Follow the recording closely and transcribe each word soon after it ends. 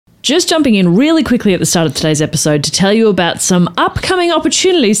just jumping in really quickly at the start of today's episode to tell you about some upcoming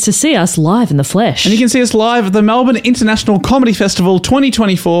opportunities to see us live in the flesh. And you can see us live at the Melbourne International Comedy Festival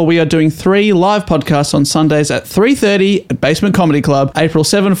 2024. We are doing 3 live podcasts on Sundays at 3:30 at Basement Comedy Club, April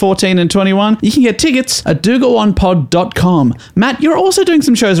 7, 14 and 21. You can get tickets at dougaonepod.com. Matt, you're also doing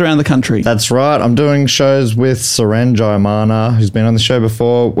some shows around the country. That's right. I'm doing shows with Seren Jayamana, who's been on the show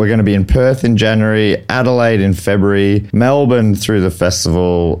before. We're going to be in Perth in January, Adelaide in February, Melbourne through the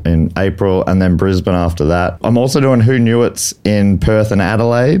festival in April, and then Brisbane after that. I'm also doing Who Knew It's in Perth and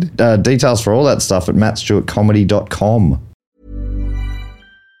Adelaide. Details for all that stuff at mattstewartcomedy.com.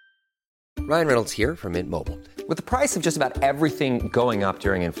 Ryan Reynolds here from Mint Mobile. With the price of just about everything going up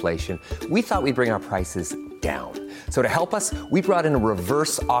during inflation, we thought we'd bring our prices down. So to help us, we brought in a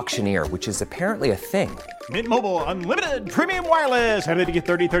reverse auctioneer, which is apparently a thing. Mint Mobile Unlimited Premium Wireless. How to get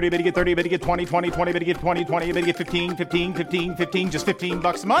 30, 30, bit to get 30, bit to get 20, 20, 20, bit to get 20, 20, bit to get 15, 15, 15, 15, just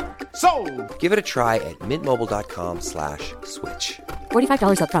 $15 a month? Sold! Give it a try at mintmobile.com/switch.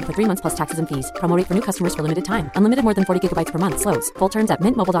 $45 up front for 3 months plus taxes and fees. Promo rate for new customers for limited time. Unlimited more than 40 gigabytes per month. Slows full terms at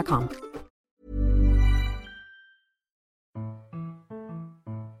mintmobile.com.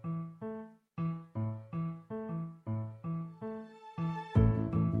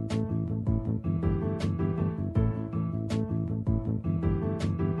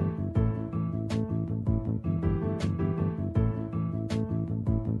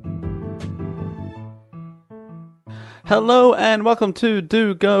 Hello and welcome to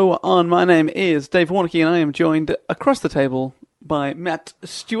Do Go On. My name is Dave Warnocky and I am joined across the table by Matt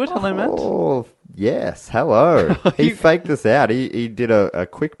Stewart. Hello, Matt. Oh, yes. Hello. He faked us out. He did a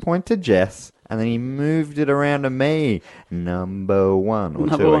quick point to Jess, and then he moved it around to me. Number 1. Or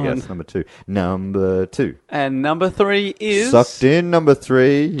Number 2, one. I guess. Number 2. Number 2. And number 3 is... Sucked in, number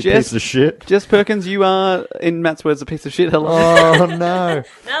 3. You piece of shit. Jess Perkins, you are, in Matt's words, a piece of shit. Hello. Oh, no.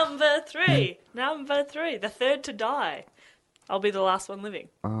 Number 3. Number 3. The third to die. I'll be the last one living.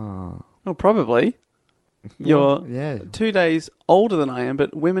 Well, probably. You're Yeah. 2 days older than I am,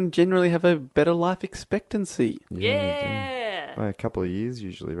 but women generally have a better life expectancy. Yeah. By a couple of years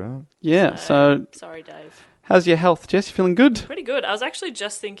usually, right? Yeah, so Sorry, Dave. how's your health, Jess? You feeling good? Pretty good. I was actually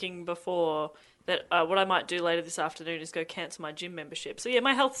just thinking before that what I might do later this afternoon is go cancel my gym membership. So yeah,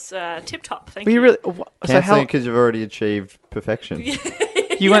 my health's tip-top. Thank Were you. you really... So Canceling how... because you've already achieved perfection.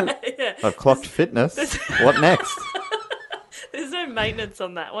 You went... Yeah. I've clocked fitness. What next? There's no maintenance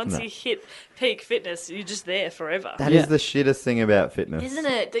on that. Once you hit peak fitness, you're just there forever. That is the shittest thing about fitness. Isn't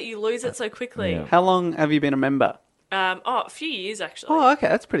it? That you lose it so quickly. Yeah. How long have you been a member? A few years, actually. Oh, okay,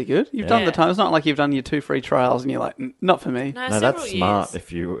 that's pretty good. You've done the Yeah. time. It's not like you've done your 2 free trials and you're like, not for me. No, No, several that's smart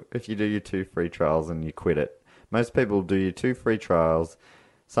years. if you do your 2 free trials and you quit it. Most people do your 2 free trials,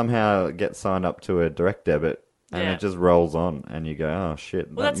 somehow get signed up to a direct debit, and Yeah. it just rolls on, and you go, oh shit,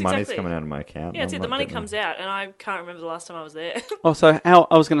 Well, that that's money's exactly- coming out of my account. Yeah, and that's I'm it. The not money getting comes out, and I can't remember the last time I was there. Oh, so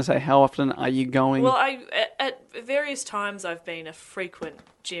I was going to say, how often are you going? Well, at various times I've been a frequent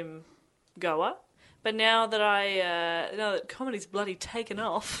gym goer, but now that comedy's bloody taken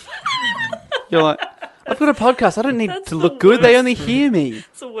off, You're like, I've got a podcast. I don't need That's to the look good. They worst. only hear me.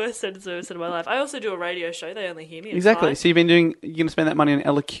 it's the worst sentence I've ever said in my life. I also do a radio show. They only hear me. It's Exactly. fine. So you're going to spend that money on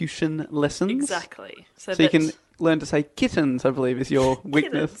elocution lessons. Exactly. So you can learn to say kittens, I believe, is your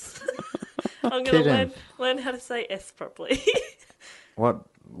weakness. I'm going to Kitten. learn how to say S properly. What?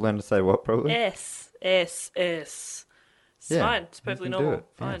 Learn to say what, probably? S. It's Yeah, fine. It's perfectly you can do normal. it.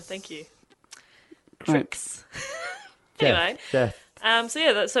 Fine. Yes. Thank you. Great. Tricks. Anyway, Jeff. so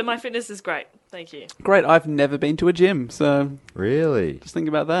yeah, so my fitness is great. Thank you. Great. I've never been to a gym, so Really? just think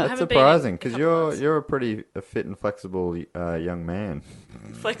about that. That's haven't been in surprising, a because couple months. you're a pretty fit and flexible young man.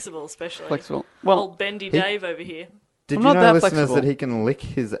 Flexible, especially. Flexible. Well, Old bendy Dave over here. Did I'm you not know, that listeners, flexible. that he can lick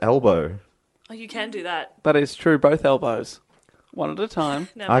his elbow? Oh, you can do that. that is true. Both elbows. One at a time.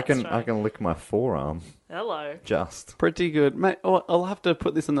 No, I Matt's can trying. lick my forearm. Hello. Just. Pretty good. Mate, I'll have to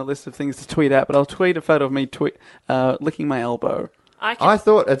put this on the list of things to tweet out, but I'll tweet a photo of me licking my elbow. I can. I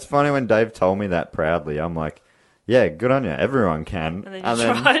thought it's funny when Dave told me that proudly. I'm like, yeah, good on you. Everyone can. And then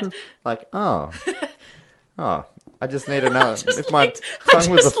you tried. Like, oh, I just need another. If my I tongue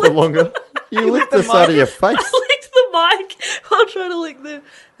was a just foot longer, you licked the side of your face. I licked the mic while trying to lick the.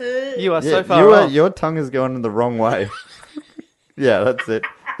 You are Yeah, so far off. your tongue is going in the wrong way. Yeah, that's it.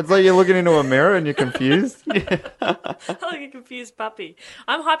 It's like you're looking into a mirror and you're confused. I'm like a confused puppy.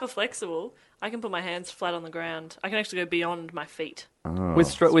 I'm hyper flexible. I can put my hands flat on the ground. I can actually go beyond my feet. With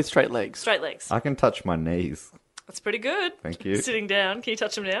straight legs. Straight legs. I can touch my knees. That's pretty good. Thank you. Sitting down. Can you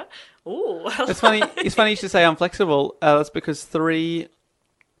touch them now? Ooh. It's funny. It's funny you should say I'm flexible. That's because 3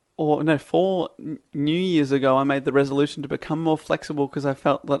 New Years ago, I made the resolution to become more flexible because I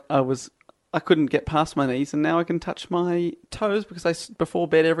felt that I couldn't get past my knees, and now I can touch my toes because before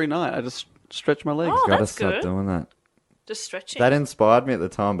bed every night I just stretch my legs. Oh, Gotta that's stop good. doing that. Just stretching. That inspired me at the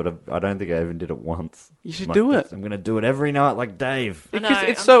time, but I don't think I even did it once. You should do it. I'm going to do it every night like Dave. I know, Because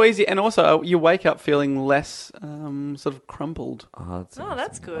it's so easy, and also you wake up feeling less sort of crumpled. Oh,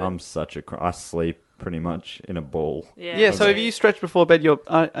 that's good. I'm such a... I sleep pretty much in a ball. Yeah, so if you stretch before bed,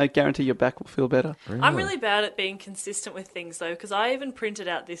 I guarantee your back will feel better. I'm really bad at being consistent with things, though, because I even printed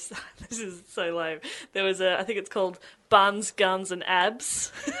out this... This is so lame. There was I think it's called Buns, Guns and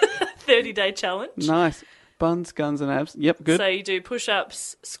Abs 30-day challenge. Nice. Buns, guns, and abs. Yep, good. So you do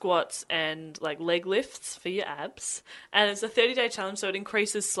push-ups, squats, and like leg lifts for your abs. And it's a 30-day challenge, so it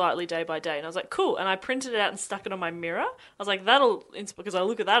increases slightly day by day. And I was like, cool. And I printed it out and stuck it on my mirror. I was like, because I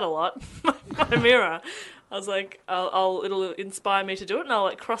look at that a lot, my mirror. I was like, it'll inspire me to do it, and I'll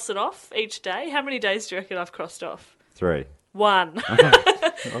like cross it off each day. How many days do you reckon I've crossed off? 3. 1.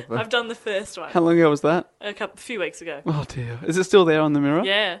 I've done the first one. How long ago was that? A few weeks ago. Oh, dear. Is it still there on the mirror?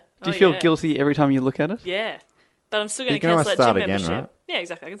 Yeah. Do you feel yeah. guilty every time you look at it? Yeah. But I'm still going You to can cancel always that start gym again, membership. right? Yeah,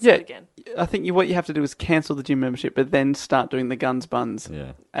 exactly. I can start again. I think what you have to do is cancel the gym membership, but then start doing the guns, buns,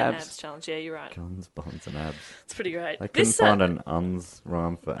 Yeah. And abs. abs challenge. Yeah, you're right. Guns, buns, and abs. It's pretty great. They couldn't find an uns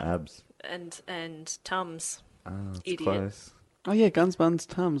rhyme for abs. And Tums. It's Idiot. close. Oh, yeah, guns, buns,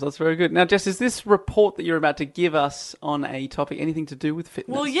 tums. That's very good. Now, Jess, is this report that you're about to give us on a topic anything to do with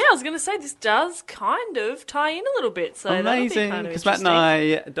fitness? Well, yeah, I was going to say this does kind of tie in a little bit. So Amazing, that'll be because kind of Matt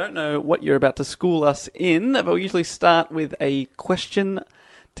and interesting. I don't know what you're about to school us in, but we usually start with a question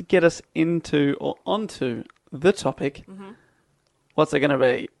to get us into or onto the topic. Mm-hmm. What's it going to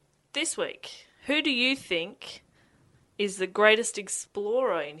be? This week, who do you think is the greatest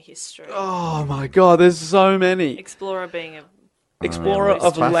explorer in history? Oh, my God, there's so many. Explorer being a... Explorer these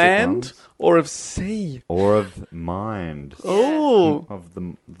of classic land ones. or of sea? Or of mind. Oh, Of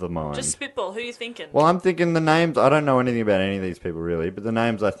the mind. Just spitball. Who are you thinking? Well, I'm thinking the names... I don't know anything about any of these people, really, but the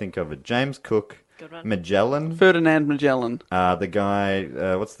names I think of are James Cook, Good one. Magellan, Ferdinand Magellan. the guy...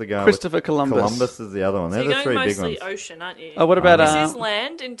 what's the guy? Christopher Columbus. Columbus is the other one. So They're you're the going 3 big mostly ones. ocean, aren't you? Oh, what about... This is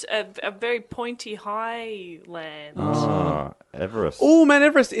land, a very pointy high land. Oh, Everest. Oh, Mount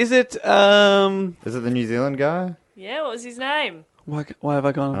Everest. Is it... Is it the New Zealand guy? Yeah, what was his name? Why have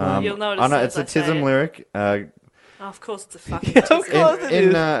I gone blank? You'll know it I as know, soon it's as a I say Tism it. lyric. Oh, of course it's a fucking Of Tism. course it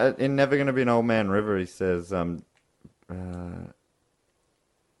is. In Never Gonna Be an Old Man River, he says,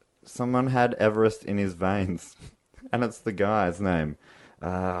 someone had Everest in his veins. And it's the guy's name.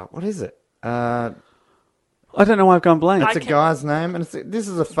 What is it? I don't know why I've gone blank. It's a guy's name, and this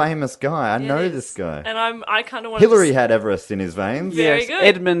is a famous guy. I know It is. this guy. And I kind of want Hillary had Everest in his veins. Very Yes, good.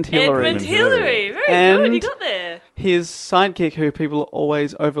 Edmund Hillary. Edmund Hillary. Very And- good. You got there. His sidekick, who people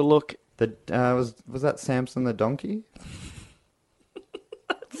always overlook. Was that Samson the donkey?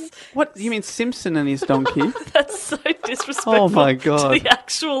 What? You mean Simpson and his donkey? That's so disrespectful Oh my God. to the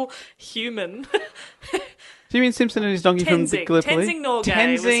actual human. Do you mean Simpson and his donkey from Tenzing. Gallipoli? Tenzing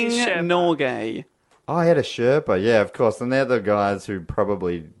Norgay was his Tenzing Sherpa. Norgay. Oh, he had a Sherpa. Yeah, of course. And they're the guys who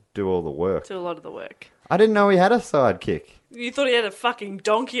probably do all the work. Do a lot of the work. I didn't know he had a sidekick. You thought he had a fucking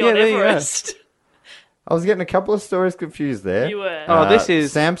donkey Yeah, on there you go. Everest. I was getting a couple of stories confused there. You were. Oh, this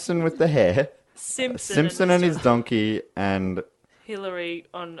is... Samson with the hair, Simpson and his donkey, and Hillary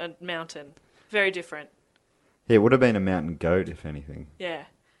on a mountain. Very different. he would have been a mountain goat, if anything. Yeah.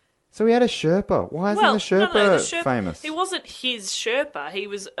 So he had a Sherpa. Why isn't the Sherpa the Sherpa famous? He wasn't his Sherpa. He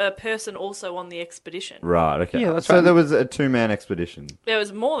was a person also on the expedition. Right, okay. Yeah, that's so right. there was a 2-man expedition. There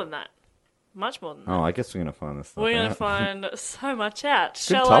was more than that. Much more than that. Oh, I guess we're going to find this stuff We're going to out. find so much out. Good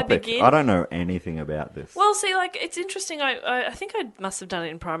Shall topic. I begin? I don't know anything about this. Well, see, like, it's interesting. I think I must have done it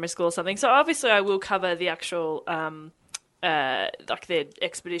in primary school or something. So obviously I will cover the actual, like, their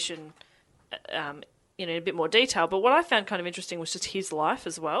expedition in a bit more detail. But what I found kind of interesting was just his life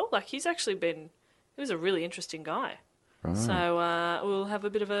as well. Like, he was a really interesting guy. Right. So we'll have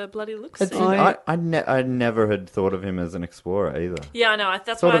a bit of a bloody look-see. I never had thought of him as an explorer either. Yeah, I know.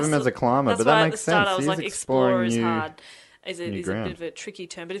 That's Thought why of him as a climber, that's but that why makes at the start sense. I was He's like, explorer exploring is new- hard. Is a new bit ground. of a tricky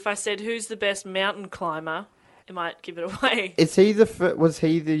term. But if I said who's the best mountain climber, it might give it away. Is he was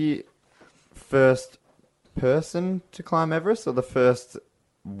he the first person to climb Everest, or the first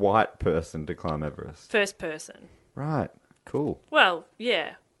white person to climb Everest? First person. Right. Cool. Well,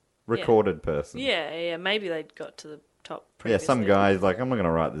 yeah. Recorded person. Yeah. Maybe they got to the top. Yeah, some previously. guy's like, I'm not going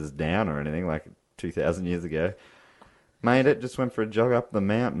to write this down or anything, like 2,000 years ago. Made it, just went for a jog up the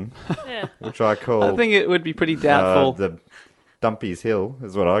mountain, Yeah. which I call... I think it would be pretty doubtful. the Dumpy's Hill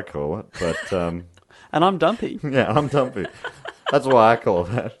is what I call it, but... And I'm dumpy. yeah, I'm Dumpy. That's why I call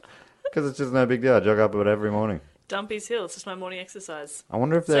that. Because it's just no big deal. I jog up it every morning. Dumpy's Hill. It's just my morning exercise. I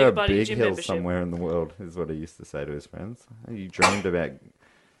wonder if Say there are goodbye to your big gym hills membership. somewhere in the world, is what he used to say to his friends. He dreamed about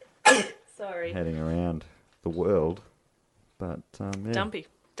Sorry. heading around the world. But, yeah.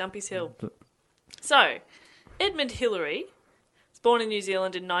 Dumpy's Hill. So, Edmund Hillary was born in New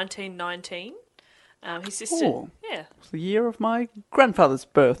Zealand in 1919. His sister... Oh. Yeah. It's the year of my grandfather's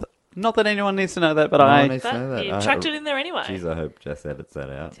birth. Not that anyone needs to know that, but No one I... needs to know that. You chucked it in there anyway. Jeez, I hope Jess edits that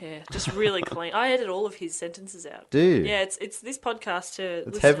out. Yeah, just really clean. I edit all of his sentences out. Do you? Yeah, it's this podcast to It's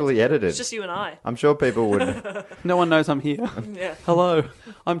listeners. heavily edited. It's just you and I. I'm sure people would... No one knows I'm here. Yeah. Hello.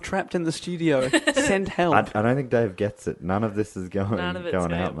 I'm trapped in the studio. Send help. I don't think Dave gets it. None of this is going, None of it's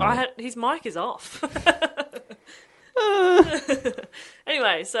going out, mate. his mic is off.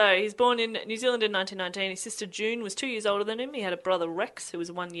 Anyway, so he's born in New Zealand in 1919. His sister June was 2 years older than him. He had a brother Rex who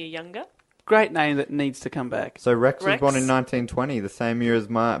was 1 year younger. Great name that needs to come back. So Rex was born in Rex? 1920, the same year as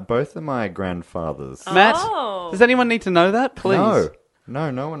both of my grandfathers. Matt, Oh. does anyone need to know that? Please.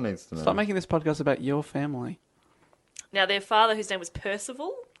 No one needs to know. Stop making this podcast about your family. Now, their father, whose name was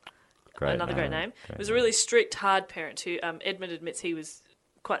Percival, another great name, was a really strict, hard parent who Edmund admits he was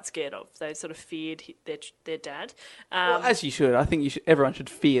quite scared of. They sort of feared their dad. Well, as you should. I think everyone should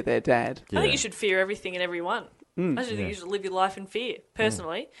fear their dad. I think you should fear everything and everyone. I just think you should live your life in fear,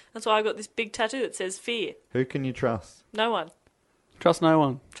 personally. That's why I got this big tattoo that says fear. Who can you trust? No one. Trust no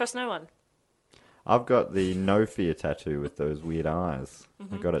one. Trust no one. I've got the no fear tattoo with those weird eyes.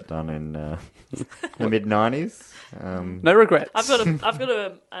 Mm-hmm. I got it done in the mid '90s. No regrets. I've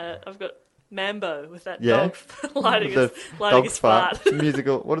got Mambo with that Yeah. dog lighting The his fart.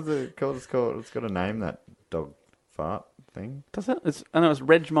 musical. What is it called? It's got a name. That dog fart thing. Does it? I know it's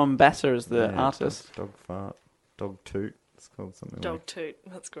Reg Mombassa is the Yeah, artist. Dog fart. Dog toot. It's called something. Dog toot.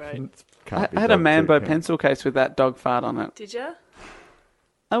 That's great. Can't be I had a dog Mambo toot, pencil case with that dog fart on it. Did you?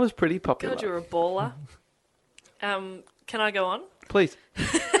 That was pretty popular. God, you're a baller. Can I go on? Please.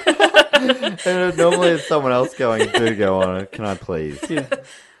 And normally it's someone else going. Do go on. Can I please? Yeah.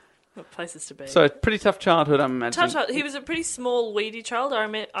 What places to be. So, pretty tough childhood, I'm imagining. He was a pretty small, weedy child.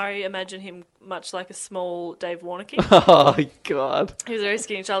 I imagine him much like a small Dave Warnocky. Oh, God. He was a very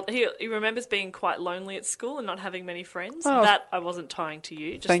skinny child. He remembers being quite lonely at school and not having many friends. Oh. That I wasn't tying to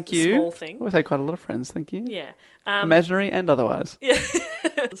you. Just Thank a you. small thing. We've had quite a lot of friends, thank you. Yeah. Imaginary and otherwise. Yeah,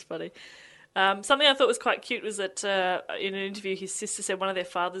 that's funny. Something I thought was quite cute was that in an interview, his sister said one of their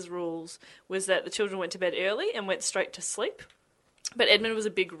father's rules was that the children went to bed early and went straight to sleep. But Edmund was a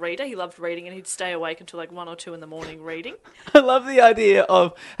big reader. He loved reading, and he'd stay awake until like 1 or 2 in the morning reading. I love the idea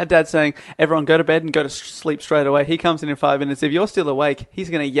of a dad saying, everyone go to bed and go to sleep straight away. He comes in 5 minutes. If you're still awake, he's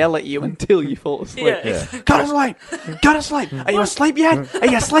going to yell at you until you fall asleep. Yeah. Go to sleep. Go to sleep. Are you asleep yet? Are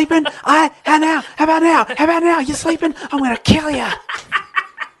you sleeping? How now? How about now? How about now? You sleeping? I'm going to kill you.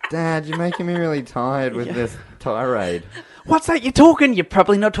 Dad, you're making me really tired with this tirade. What's that you're talking? You're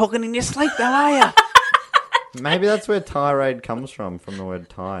probably not talking in your sleep, though, are you? Maybe that's where tirade comes from the word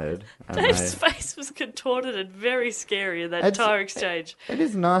tired. And Dave's face was contorted and very scary in that entire exchange. It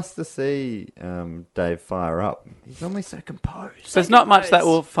is nice to see Dave fire up. He's normally so composed. There's not much that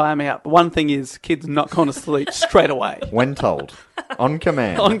will fire me up. One thing is, kids not going to sleep straight away. When told. On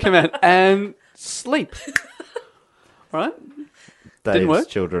command. On command. And sleep. All right? Didn't work.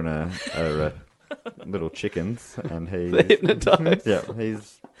 Dave's children are little chickens, and he's They're hypnotised. Yeah,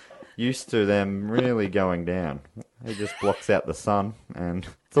 he's used to them really going down. He just blocks out the sun, and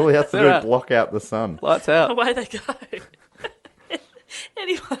that's all he has to They're do, out. block out the sun. Lights out. Away they go.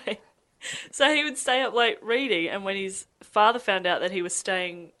 Anyway, so he would stay up late reading, and when his father found out that he was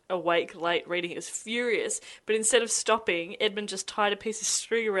staying awake late reading, he was furious. But instead of stopping, Edmund just tied a piece of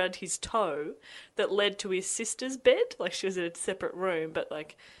string around his toe that led to his sister's bed. Like, she was in a separate room, but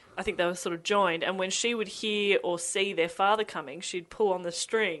like, I think they were sort of joined. And when she would hear or see their father coming, she'd pull on the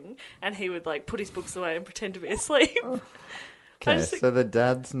string, and he would like put his books away and pretend to be asleep. Okay, so the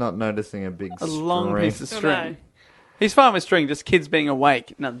dad's not noticing a big A long piece of Oh, string. no. He's fine with string, just kids being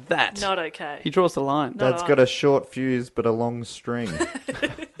awake. Now that. Not okay. He draws the line. Dad's got a short fuse but a long string.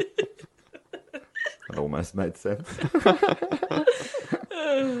 That almost made sense.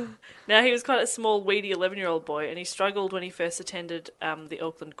 Now, he was quite a small, weedy 11-year-old boy, and he struggled when he first attended the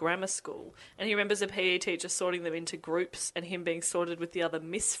Auckland Grammar School. And he remembers a PE teacher sorting them into groups and him being sorted with the other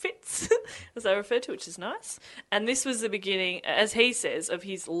misfits, as they refer to, which is nice. And this was the beginning, as he says, of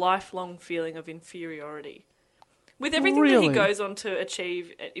his lifelong feeling of inferiority. With everything that Really? he goes on to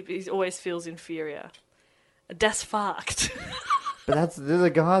achieve, he always feels inferior. Das fucked. But they're the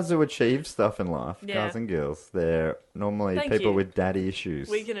guys who achieve stuff in life, Yeah. guys and girls. They're normally Thank people you. with daddy issues.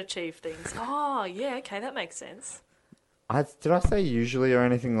 We can achieve things. Oh, yeah, okay, that makes sense. Did I say usually or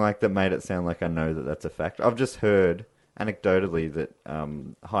anything like that made it sound like I know that that's a fact? I've just heard anecdotally that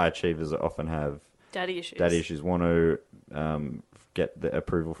high achievers often have Daddy issues. Daddy issues, want to get the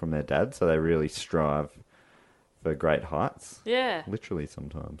approval from their dad, so they really strive for great heights. Yeah. Literally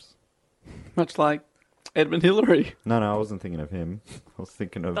sometimes. Much like Edmund Hillary. No, I wasn't thinking of him. I was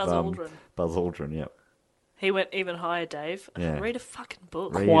thinking of Buzz Aldrin. Buzz Aldrin, yep. He went even higher, Dave. Yeah. Read a fucking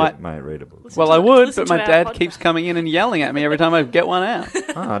book. Read Quite. it, mate, read a book. Listen Well, to I it- would, listen but my to our dad podcast. keeps coming in and yelling at me every time I get one out.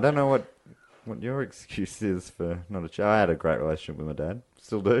 I don't know what your excuse is for not a child. I had a great relationship with my dad.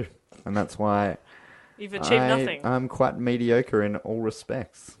 Still do. And that's why You've achieved nothing. I'm quite mediocre in all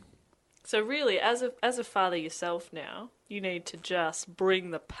respects. So really, as a father yourself now, you need to just bring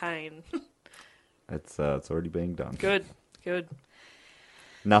the pain. It's already being done. Good.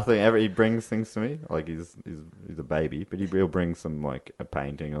 Nothing ever. He brings things to me like he's a baby, but he'll bring some like a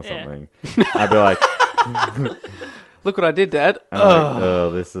painting or Yeah. something. I'd be like, Look what I did, Dad. oh,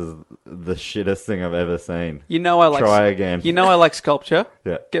 this is the shittest thing I've ever seen. You know I like Try again. You know I like sculpture.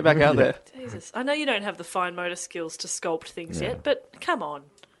 Yeah. Get back out there. Jesus. I know you don't have the fine motor skills to sculpt things yet, but come on.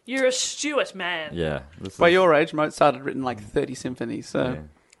 You're a Stuart man. Yeah. This By is- your age, Mozart had written like 30 symphonies, so yeah.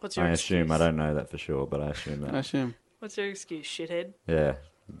 What's your I excuse? assume. I don't know that for sure, but I assume I that. assume. What's your excuse, shithead? Yeah.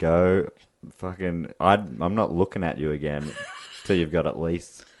 Go fucking... I'm not looking at you again till you've got at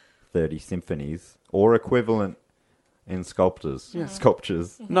least 30 symphonies or equivalent in sculptures.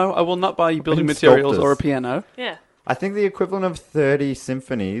 Sculptures. No, I will not buy you building In materials or a sculptors. piano. Yeah. I think the equivalent of 30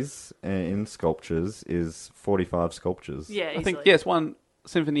 symphonies in sculptures is 45 sculptures. Yeah, I easily. think, yes, one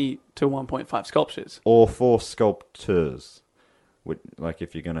symphony to 1.5 sculptures. Or 4 sculptors. Like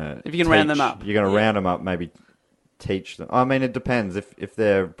if you're going to... If you can round them up. You're going to round them up, maybe teach them. I mean, it depends. If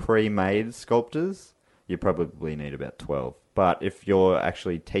they're pre-made sculptors, you probably need about 12. But if you're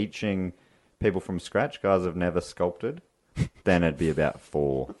actually teaching people from scratch, guys have never sculpted, then it'd be about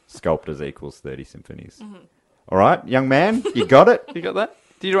 4 sculptors equals 30 symphonies. Mm-hmm. All right, young man, you got it? You got that?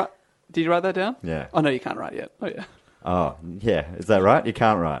 Did you write that down? Yeah. Oh, no, you can't write yet. Oh, yeah. Oh, yeah. Is that right? You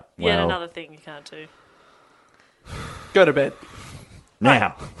can't write. Yet Well, another thing you can't do. Go to bed.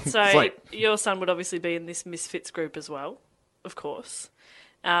 now. So Sleep. your son would obviously be in this misfits group as well, of course.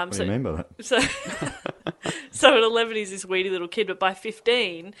 What do you mean by that? So at 11 he's this weedy little kid, but by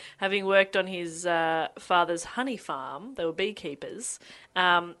 15, having worked on his father's honey farm, they were beekeepers,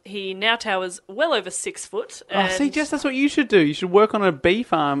 he now towers well over 6 foot. Oh, And see, Jess, that's what you should do. You should work on a bee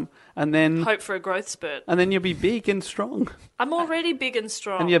farm and then hope for a growth spurt. you'll be big and strong. I'm already big and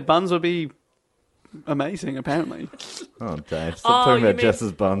strong. And your buns will be amazing, apparently. Oh, Dave. Stop talking you about mean-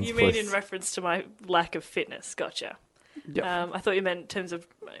 Jess's buns, You mean please. in reference to my lack of fitness? Gotcha. Yep. I thought you meant in terms of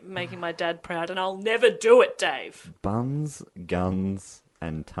making my dad proud, and I'll never do it, Dave. Buns, guns,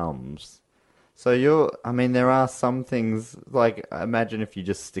 and tums. So there are some things, like, imagine if you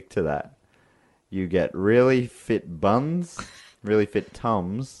just stick to that. You get really fit buns, really fit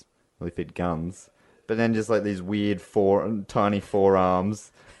tums, really fit guns, but then just like these weird tiny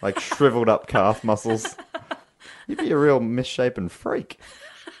forearms, like shriveled up calf muscles. You'd be a real misshapen freak.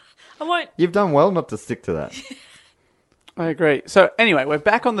 I won't. You've done well not to stick to that. I agree. So anyway, we're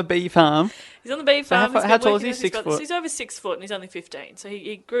back on the bee farm. He's on the bee So how farm. fa- he's how been tall is working he? out- 6 foot? He's over 6 foot, and he's only 15. So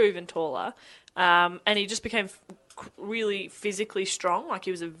he grew even taller, and he just became really physically strong. Like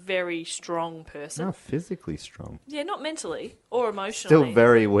he was a very strong person. Not physically strong. Yeah, not mentally or emotionally. Still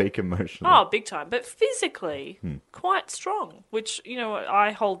very weak emotionally. Oh, big time. But physically, quite strong, which,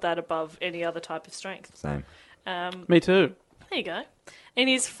 I hold that above any other type of strength. Same. Me too. There you go. In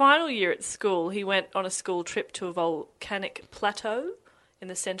his final year at school, he went on a school trip to a volcanic plateau in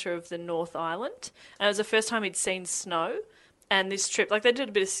the centre of the North Island. And it was the first time he'd seen snow. And this trip, like, they did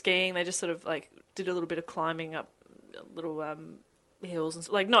a bit of skiing. They just sort of, like, did a little bit of climbing up little hills. And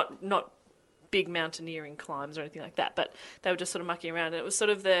like, not big mountaineering climbs or anything like that, but they were just sort of mucking around. And it was sort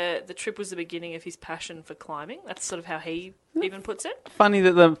of the trip was the beginning of his passion for climbing. That's sort of how he even puts it. Funny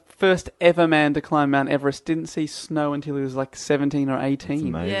that the first ever man to climb Mount Everest didn't see snow until he was like 17 or 18. It's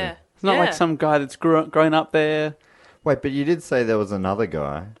amazing. Yeah. It's not Yeah. like some guy that's grown up there. Wait, but you did say there was another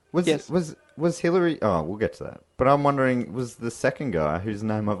guy. Yes. Was Hillary... Oh, we'll get to that. But I'm wondering, was the second guy, whose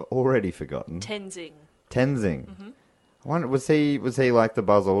name I've already forgotten... Tenzing. Tenzing. I wonder, was he like the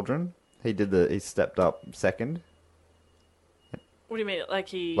Buzz Aldrin? He stepped up second? What do you mean? Like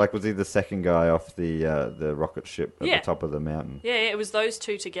he... Like, was he the second guy off the rocket ship at Yeah. the top of the mountain? Yeah, it was those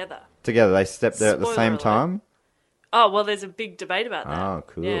two together. Together, they stepped there at the Spoiler same alert. time? Oh, well, there's a big debate about that. Oh,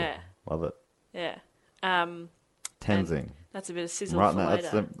 cool. Yeah, Love it. yeah. Tenzing. That's a bit of sizzle I'm writing for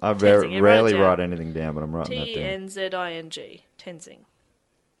that. later. That's the, I Tenzing, yeah, rarely write it write down. anything down, but I'm writing that down. Tnzing. Tenzing.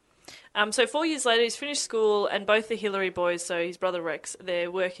 So 4 years later, he's finished school, and both the Hillary boys, so his brother Rex, they're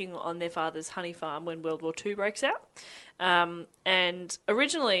working on their father's honey farm when World War II breaks out. And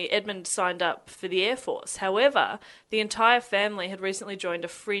originally, Edmund signed up for the Air Force. However, the entire family had recently joined a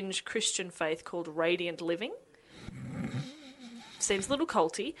fringe Christian faith called Radiant Living. Seems a little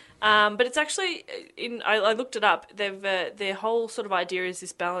culty, but it's actually, I looked it up, their whole sort of idea is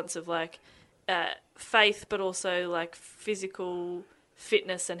this balance of like faith but also like physical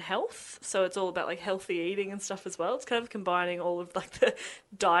fitness and health. So it's all about like healthy eating and stuff as well. It's kind of combining all of like the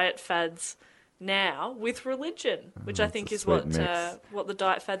diet fads now with religion, which I think is what the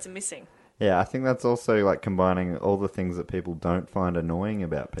diet fads are missing. Yeah, I think that's also like combining all the things that people don't find annoying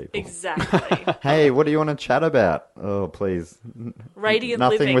about people. Exactly. Hey, what do you want to chat about? Oh, please. Radiant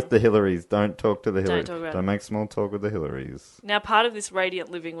Nothing living. with the Hillarys. Don't talk to the Don't Hillarys. talk about Don't make small talk with the Hillarys. Now, part of this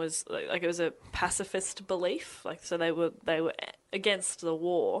radiant living was like it was a pacifist belief, like so they were against the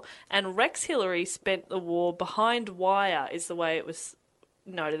war. And Rex Hillary spent the war behind wire, is the way it was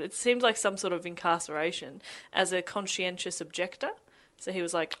noted. It seemed like some sort of incarceration as a conscientious objector. So he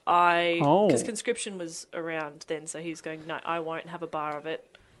was like, because conscription was around then, so he was going, no, I won't have a bar of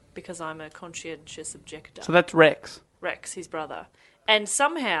it because I'm a conscientious objector. So that's Rex. Rex, his brother. And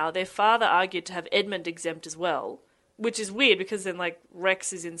somehow their father argued to have Edmund exempt as well, which is weird because then like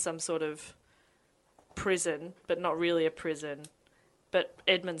Rex is in some sort of prison, but not really a prison. But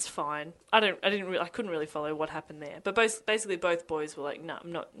Edmund's fine. I couldn't really follow what happened there. But basically both boys were like, no,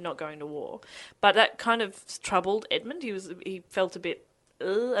 I'm not going to war. But that kind of troubled Edmund. He felt a bit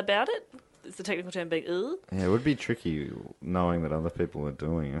about it. It's the technical term being Yeah, it would be tricky knowing that other people are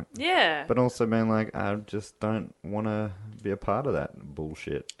doing it. Yeah. But also being like, I just don't want to be a part of that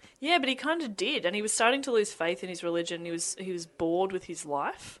bullshit. Yeah, but he kind of did, and he was starting to lose faith in his religion. He was bored with his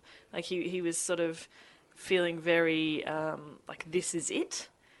life. Like he was sort of feeling very like this is it,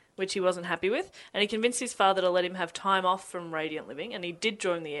 which he wasn't happy with. And he convinced his father to let him have time off from Radiant Living, and he did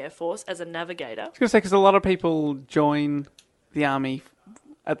join the Air Force as a navigator. I was going to say, because a lot of people join the army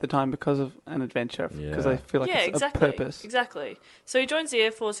at the time because of an adventure, because they feel like it's a purpose. Exactly. So he joins the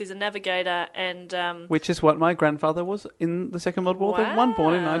Air Force, he's a navigator, and which is what my grandfather was in the Second World War. Wow. One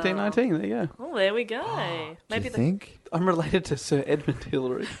born in 1919. There you go. Oh, there we go. Maybe do you think? I'm related to Sir Edmund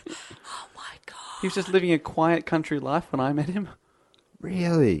Hillary. Oh my God. He was just living a quiet country life when I met him.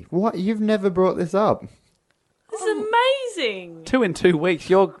 Really? What? You've never brought this up? This is amazing. 2 in 2 weeks.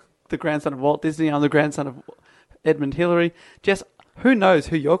 You're the grandson of Walt Disney. I'm the grandson of Edmund Hillary. Jess, who knows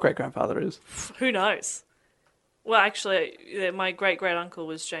who your great-grandfather is? Who knows? Well, actually, my great-great-uncle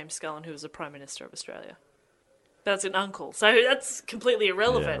was James Scullin, who was the Prime Minister of Australia. That's an uncle, so that's completely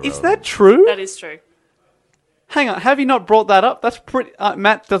irrelevant. Is that true? That is true. Hang on, have you not brought that up? That's pretty...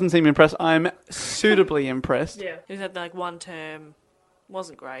 Matt doesn't seem impressed. I'm suitably impressed. Yeah. He had like one term,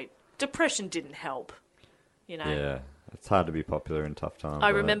 wasn't great. Depression didn't help, you know. Yeah, it's hard to be popular in tough times. I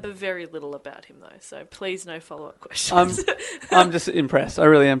remember very little about him, though, so please no follow-up questions. I'm just impressed. I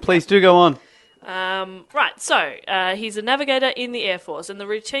really am. Please do go on. Right, so he's a navigator in the Air Force, and the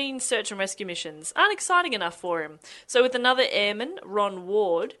routine search and rescue missions aren't exciting enough for him. So with another airman, Ron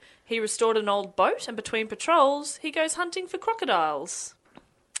Ward, he restored an old boat, and between patrols, he goes hunting for crocodiles.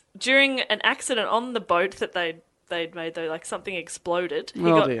 During an accident on the boat that they'd made, though, like something exploded, he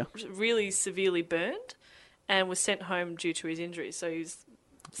got really severely burned and was sent home due to his injuries. So he was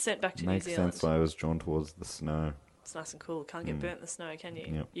sent back to New Zealand. Makes sense why I was drawn towards the snow. It's nice and cool. Can't get burnt in the snow, can you?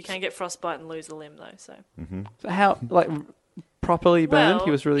 Yep. You can get frostbite and lose a limb, though. So, So how, like, properly burned? Well,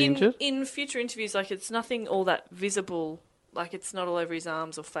 He was really injured? In future interviews, like, it's nothing all that visible. Like, it's not all over his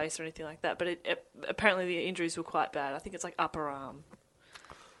arms or face or anything like that. But apparently the injuries were quite bad. I think it's like upper arm.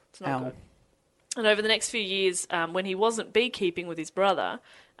 It's not good. And over the next few years, when he wasn't beekeeping with his brother,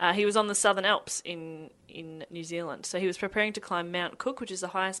 he was on the Southern Alps in New Zealand. So he was preparing to climb Mount Cook, which is the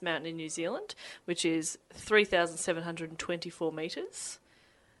highest mountain in New Zealand, which is 3,724 metres.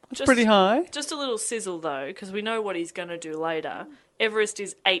 That's pretty high. Just a little sizzle, though, because we know what he's going to do later. Everest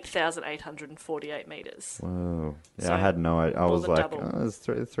is 8,848 metres. Whoa. Yeah, So, I had no idea. I was like, double. is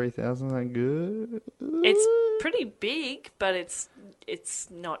 3,000 that good? It's pretty big, but it's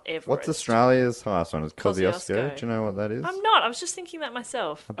not Everest. What's Australia's highest one? Is Kosciuszko? Kosciuszko. Do you know what that is? I'm not. I was just thinking that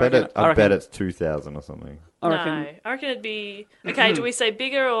myself. I bet it's 2,000 or something. I reckon it'd be... Okay, do we say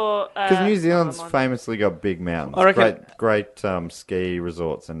bigger or... Because New Zealand's famously got big mountains. I reckon- Great ski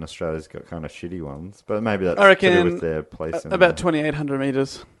resorts, and Australia's got kind of shitty ones. But maybe that's I reckon to do with their place. About 2,800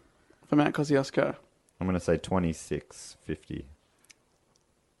 metres for Mount Kosciuszko. I'm going to say 2,650.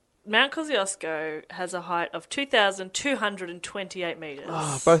 Mount Kosciuszko has a height of 2,228 metres.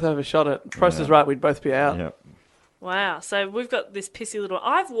 Oh, both overshot it. Price is right, we'd both be out. Yep. Wow. So we've got this pissy little...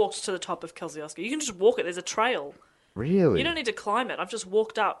 I've walked to the top of Kosciuszko. You can just walk it. There's a trail. Really? You don't need to climb it. I've just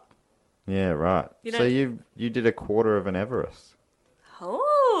walked up. Yeah, right. You So don't- you did a quarter of an Everest.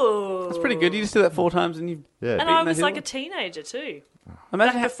 Oh. That's pretty good. You just do that 4 times and you've... Yeah. And beaten I that was hill. like a teenager too.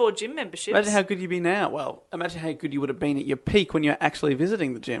 Imagine Back how, before gym memberships. imagine how good you'd be now. Well, imagine how good you would have been at your peak when you're actually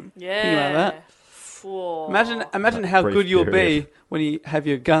visiting the gym. Yeah. Think about that. Imagine how brief good you'll period. be when you have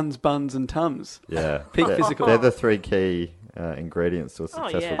your guns, buns, and tums. Yeah. Peak They're- physical. They're the 3 key ingredients to a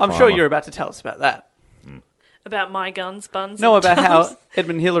successful yeah. I'm sure climber. you're about to tell us about that. About my guns, buns, No, and about how tums.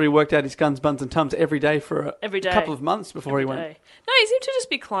 Edmund Hillary worked out his guns, buns, and tums every day for a Every day. couple of months before he went. Day. No, he seemed to just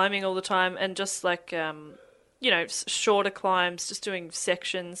be climbing all the time and just like, shorter climbs, just doing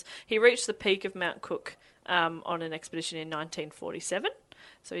sections. He reached the peak of Mount Cook on an expedition in 1947.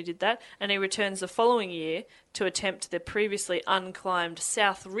 So he did that. And he returns the following year to attempt the previously unclimbed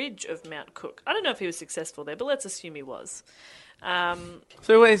south ridge of Mount Cook. I don't know if he was successful there, but let's assume he was.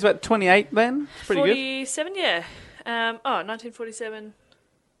 So he's about 28 then? It's pretty good. 47, yeah. 1947.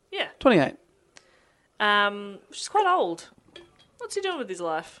 Yeah. 28. Which is quite old. What's he doing with his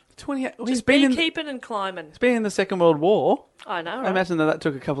life? 28. Well, Just beekeeping and climbing. he's been in the Second World War. I know, I right? imagine that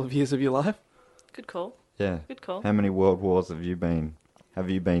took a couple of years of your life. Good call. Yeah. Good call. How many world wars have you been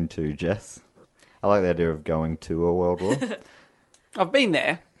to, Jess? I like the idea of going to a world war. I've been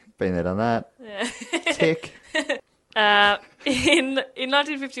there. Been there, done that. Tick. In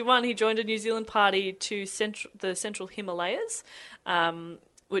 1951, he joined a New Zealand party to the Central Himalayas,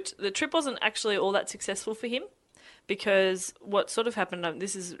 which the trip wasn't actually all that successful for him because what sort of happened,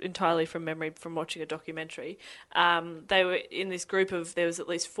 this is entirely from memory from watching a documentary, they were in this group of, there was at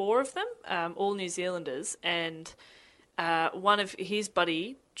least 4 of them, all New Zealanders, and one of his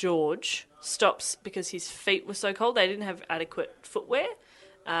buddy, George, stops because his feet were so cold. They didn't have adequate footwear.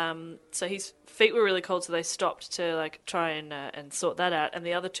 So his feet were really cold, so they stopped to try and sort that out. And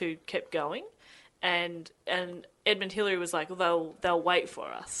the other 2 kept going, and Edmund Hillary was like, well, they'll wait for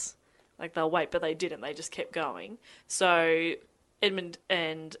us, they'll wait, but they didn't. They just kept going. So Edmund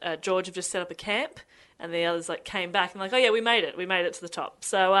and George have just set up a camp, and the others came back and oh yeah, we made it to the top.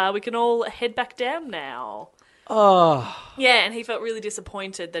 So we can all head back down now. Oh. Yeah, and he felt really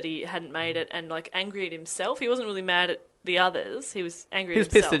disappointed that he hadn't made it, and angry at himself. He wasn't really mad at the others. He was angry He was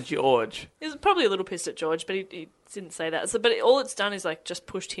at himself. pissed at George. He was probably a little pissed at George, but he didn't say that. So, but all it's done is just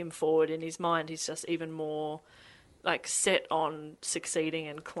pushed him forward in his mind. He's just even more set on succeeding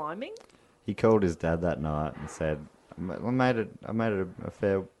and climbing. He called his dad that night and said, I made it a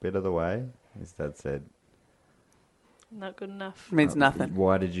fair bit of the way. His dad said, Not good enough. It means nothing.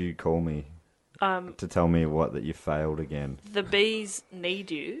 why did you call me? To tell me that you failed again. The bees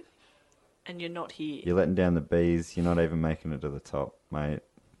need you, and you're not here. You're letting down the bees. You're not even making it to the top, mate.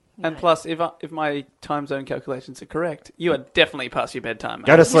 And plus, if my time zone calculations are correct, you are definitely past your bedtime, mate.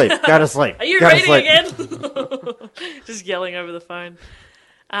 Go to sleep. Go to sleep. Are you Go to reading sleep. again? Just yelling over the phone.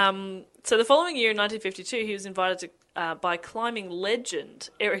 So the following year, in 1952, he was invited to by climbing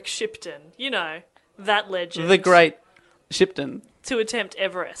legend Eric Shipton. You know, that legend. The great Shipton. To attempt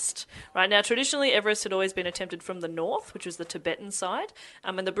Everest. Right now, traditionally, Everest had always been attempted from the north, which was the Tibetan side,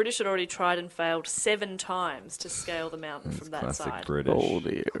 and the British had already tried and failed 7 times to scale the mountain from that Classic side. British. Oh,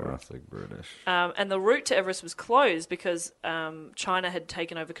 dear. Classic British. And the route to Everest was closed because China had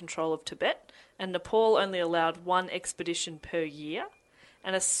taken over control of Tibet, and Nepal only allowed 1 expedition per year.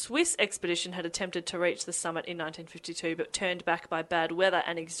 And a Swiss expedition had attempted to reach the summit in 1952, but turned back by bad weather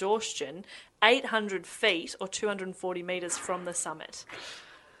and exhaustion 800 feet or 240 metres from the summit.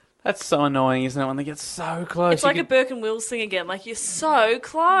 That's so annoying, isn't it, when they get so close? It's like a Burke and Wills thing again. You're so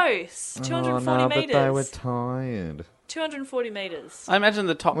close. 240 metres. But they were tired. 240 metres. I imagine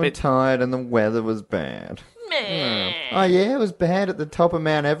the top We're bit... tired and the weather was bad. Meh. Oh yeah, it was bad at the top of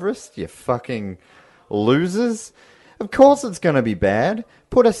Mount Everest, you fucking losers. Of course it's going to be bad.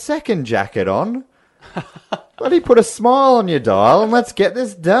 Put a second jacket on. Bloody put a smile on your dial and let's get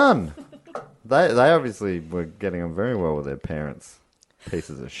this done. They obviously were getting on very well with their parents.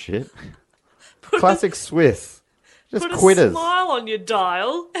 Pieces of shit. Classic Swiss. Just Put quitters. a smile on your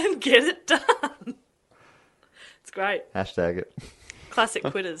dial and get it done. It's great. Hashtag it. Classic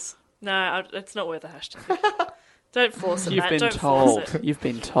quitters. No, it's not worth a hashtag. Don't force it, You've Matt. been Don't told. force it. You've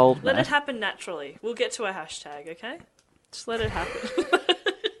been told, Let Matt. it happen naturally. We'll get to a hashtag, okay? Just let it happen.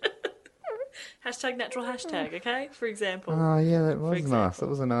 Hashtag natural hashtag, okay? For example. Oh yeah, that was example. nice. That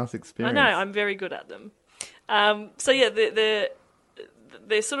was a nice I experience. know, I'm very good at them. So yeah,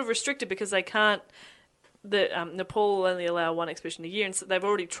 they're sort of restricted because they can't. Nepal will only allow 1 expedition a year, and so they've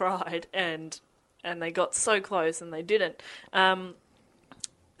already tried, and they got so close and they didn't.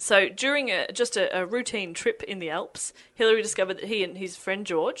 So during just a routine trip in the Alps, Hillary discovered that he and his friend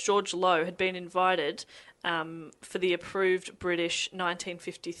George Lowe, had been invited for the approved British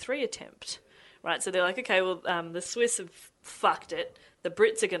 1953 attempt. Right, so they're like, okay, well, the Swiss have fucked it. The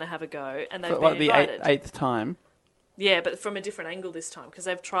Brits are going to have a go, and they've been invited. The eighth time? Yeah, but from a different angle this time, because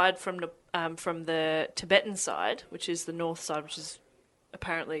they've tried from the Tibetan side, which is the north side, which is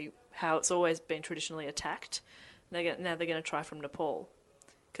apparently how it's always been traditionally attacked. Now they're going to try from Nepal,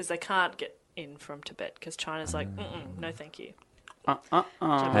 because they can't get in from Tibet, because China's like, no thank you. Hey,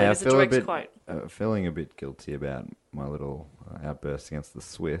 I feel feeling a bit guilty about my little outburst against the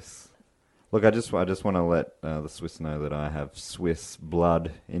Swiss. Look, I just want to let the Swiss know that I have Swiss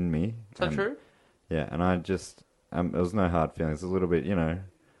blood in me. Is that true? Yeah, and I just, there was no hard feelings. A little bit,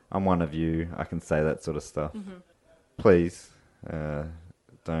 I'm one of you. I can say that sort of stuff. Mm-hmm. Please,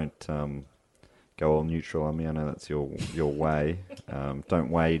 don't go all neutral on me. I know that's your way. Don't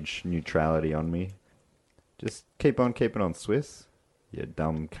wage neutrality on me. Just keep on keeping on, Swiss. You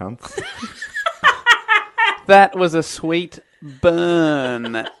dumb cunts. That was a sweet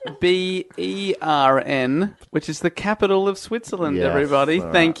burn. Bern, which is the capital of Switzerland, Yes, everybody. all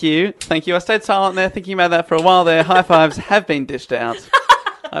right. Thank you. Thank you. I stayed silent there thinking about that for a while there. High fives have been dished out.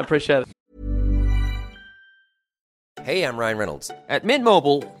 I appreciate it. Hey, I'm Ryan Reynolds. At Mint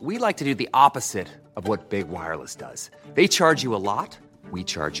Mobile, we like to do the opposite of what Big Wireless does. They charge you a lot. We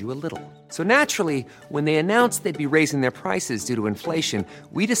charge you a little. So naturally, when they announced they'd be raising their prices due to inflation,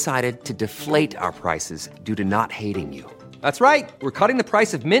 we decided to deflate our prices due to not hating you. That's right. We're cutting the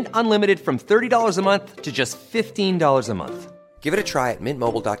price of Mint Unlimited from $30 a month to just $15 a month. Give it a try at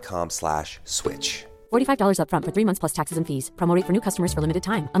mintmobile.com/switch. $45 up front for 3 months plus taxes and fees. Promo rate for new customers for limited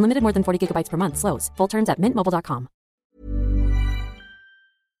time. Unlimited more than 40 gigabytes per month. Slows full terms at mintmobile.com.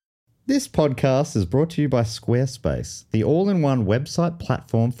 This podcast is brought to you by Squarespace, the all-in-one website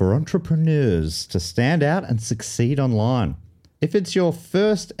platform for entrepreneurs to stand out and succeed online. If it's your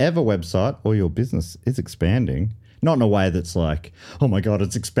first ever website or your business is expanding, not in a way that's like, oh my God,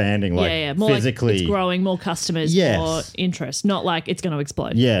 it's expanding, like more physically. Like it's growing, more customers, Yes. more interest. Not like it's going to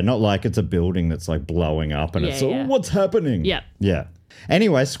explode. Yeah, not like it's a building that's like blowing up and it's, yeah. oh, what's happening? Yeah. Yeah.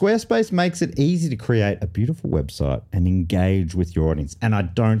 Anyway, Squarespace makes it easy to create a beautiful website and engage with your audience. And I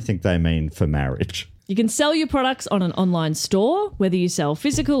don't think they mean for marriage. You can sell your products on an online store, whether you sell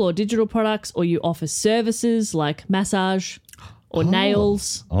physical or digital products, or you offer services like massage or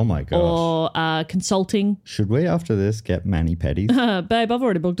nails Oh my gosh. or consulting. Should we, after this, get mani-pedis? Babe, I've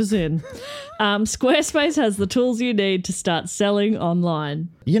already booked us in. Squarespace has the tools you need to start selling online.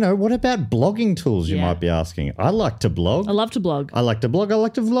 What about blogging tools, you Yeah. might be asking? I like to blog. I love to blog. I like to blog. I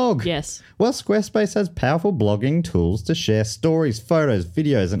like to vlog. Yes. Well, Squarespace has powerful blogging tools to share stories, photos,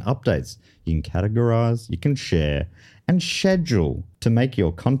 videos, and updates. You can categorize, you can share, and schedule to make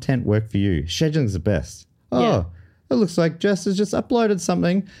your content work for you. Scheduling's the best. Oh, Yeah. it looks like Jess has just uploaded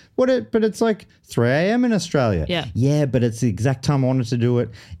something. But it's like 3 a.m. in Australia. Yeah. Yeah, but it's the exact time I wanted to do it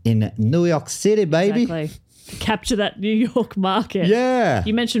in New York City, baby. Exactly. Capture that New York market. Yeah.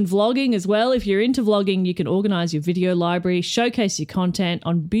 You mentioned vlogging as well. If you're into vlogging, you can organize your video library, showcase your content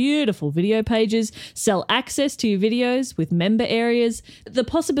on beautiful video pages, sell access to your videos with member areas. The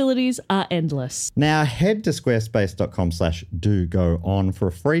possibilities are endless. Now head to squarespace.com/do-go-on for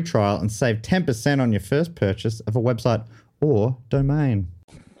a free trial and save 10% on your first purchase of a website or domain.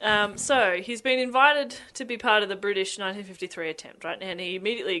 So he's been invited to be part of the British 1953 attempt, right? And he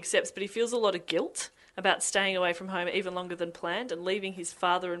immediately accepts, but he feels a lot of guilt about staying away from home even longer than planned and leaving his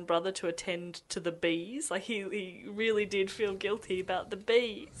father and brother to attend to the bees. Like, he really did feel guilty about the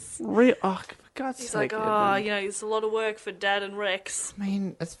bees. Oh, for God's He's sake. like, it's a lot of work for Dad and Rex. I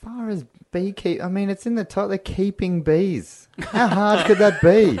mean, as far as it's in the title, they're keeping bees. How hard could that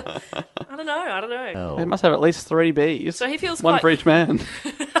be? I don't know. They must have at least 3 bees. So he feels one quite- for each man.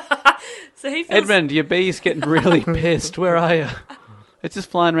 So he feels... Edmund, your bee's getting really pissed. Where are you? It's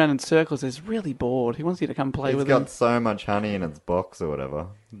just flying around in circles. It's really bored. He wants you to come play with It's him. got so much honey in its box or whatever.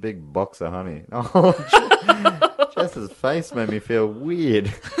 Big box of honey. Oh, Jess's face made me feel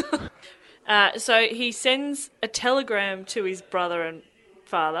weird. So he sends a telegram to his brother and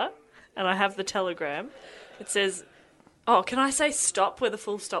father, and I have the telegram. It says, oh, can I say stop where the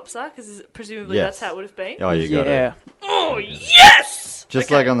full stops are? Because presumably Yes. that's how it would have been. Oh, you got Yeah. it. Oh, yes! Just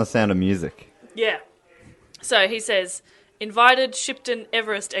Okay. like on The Sound of Music. Yeah. So he says, invited Shipton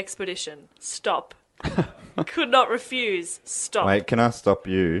Everest expedition. Stop. Could not refuse. Stop. Wait, can I stop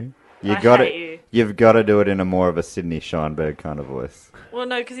you? I hate you. You've got to do it in a more of a Sydney Scheinberg kind of voice. Well,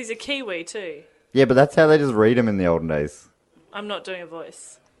 no, because he's a Kiwi too. Yeah, but that's how they just read them in the olden days. I'm not doing a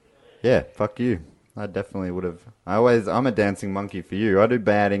voice. Yeah, fuck you. I definitely would have. I'm a dancing monkey for you. I do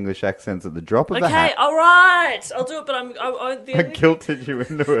bad English accents at the drop of a Okay, hat. all right. I'll do it, but the I other, guilted you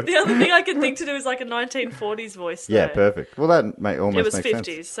into it. the other thing I can think to do is like a 1940s voice. Yeah, though. perfect. Well, that almost It was makes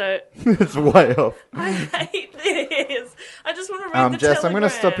 50s, sense. so It's way off. I hate this. I just want to read the Jess, I'm going to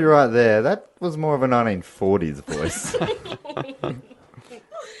telegram. stop you right there. That was more of a 1940s voice.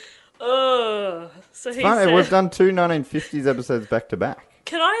 Oh, so he Funny, said, we've done 2 1950s episodes back to back.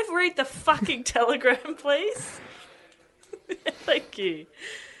 "Can I read the fucking telegram, please?" Thank you.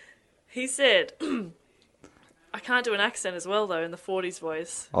 He said, "I can't do an accent as well though in the 40s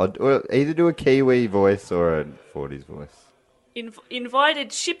voice." I'll either do a Kiwi voice or a 40s voice.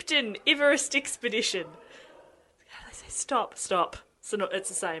 Invited Shipton Everest expedition. How do they say stop? Stop. So no, it's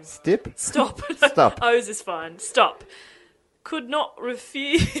the same. Stip? Stop. Stop. O's is fine. Stop. Could not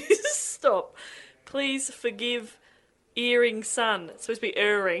refuse. Stop. Please forgive earring son. It's supposed to be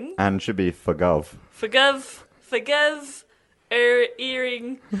earring. And should be forgov. Forgive.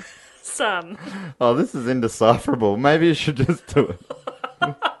 Earring son. Oh, this is indecipherable. Maybe you should just do it.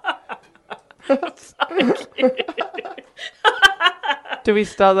 Do we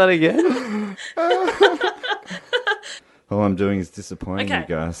start that again? All I'm doing is disappointing Okay. you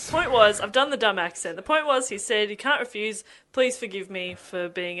guys. The point was, I've done the dumb accent. The point was, he said, "You can't refuse. Please forgive me for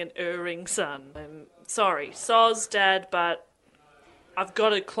being an erring son. I'm sorry. Soz, Dad, but I've got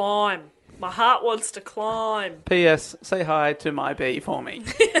to climb. My heart wants to climb." P.S. Say hi to my bee for me.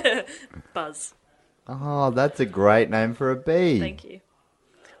 Buzz. Oh, that's a great name for a bee. Thank you.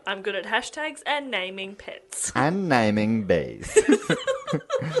 I'm good at hashtags and naming pets. And naming bees.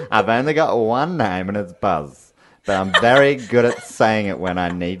 I've only got one name and it's Buzz. But I'm very good at saying it when I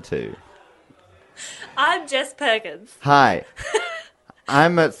need to. I'm Jess Perkins. Hi.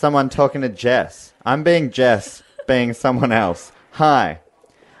 I'm someone talking to Jess. I'm being Jess, being someone else. Hi.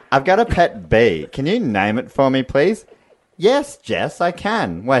 I've got a pet bee. Can you name it for me, please? Yes, Jess, I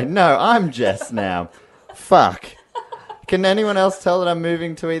can. Wait, no, I'm Jess now. Fuck. Can anyone else tell that I'm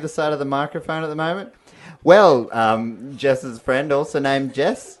moving to either side of the microphone at the moment? Well, Jess's friend, also named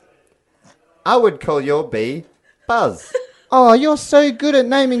Jess. I would call your bee Buzz. Oh, you're so good at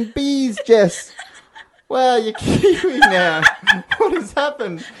naming bees, Jess. Wow, you're Kiwi now. What has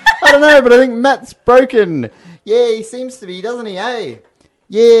happened? I don't know, but I think Matt's broken. Yeah, he seems to be, doesn't he, eh?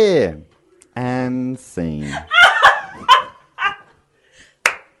 Yeah. And scene.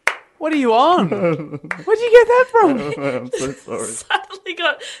 What are you on? Where'd you get that from? I'm so sorry. Suddenly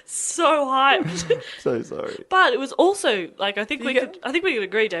got so hyped. So sorry. But it was also, like, I think we get- could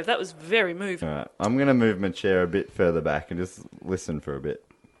agree, Dave, that was very moving. All right, I'm going to move my chair a bit further back and just listen for a bit.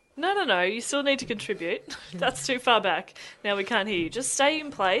 No, you still need to contribute. That's too far back. Now we can't hear you. Just stay in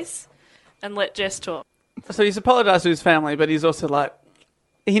place and let Jess talk. So he's apologised to his family, but he's also like,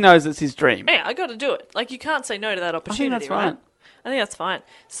 he knows it's his dream. Yeah, I got to do it. Like, you can't say no to that opportunity, that's right? fine. I think that's fine.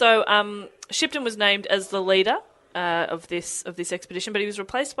 So, Shipton was named as the leader of this expedition, but he was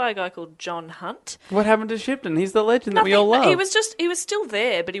replaced by a guy called John Hunt. What happened to Shipton? He's the legend that we all love. He was still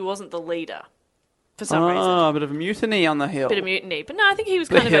there, but he wasn't the leader for some reason. A bit of a mutiny on the hill. Bit of mutiny, but no, I think he was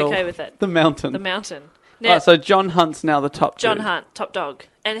The kind of hill. okay with it. The mountain. The mountain. Now, So John Hunt's now the top John dude. Hunt, top dog,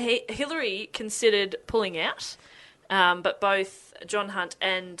 and Hillary considered pulling out, but both John Hunt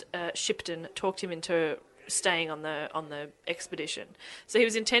and Shipton talked him into staying on the expedition. So he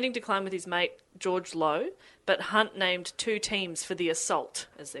was intending to climb with his mate George Lowe, but Hunt named 2 teams for the assault,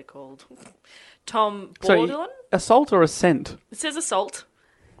 as they're called. Tom So Bordelon. assault or ascent? It says assault.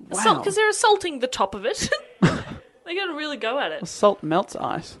 Wow. Assault, because they're assaulting the top of it. They got to really go at it. Salt melts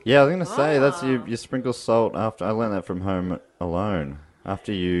ice. Yeah, I was going to say, that's you sprinkle salt after, I learned that from Home Alone.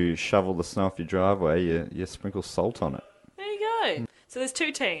 After you shovel the snow off your driveway, you sprinkle salt on it. There you go. So there's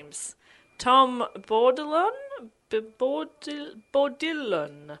 2 teams. Tom Bordelon.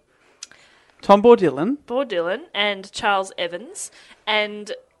 Tom Bordelon and Charles Evans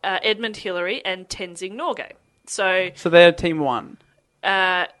and Edmund Hillary and Tenzing Norgay. So they're team 1.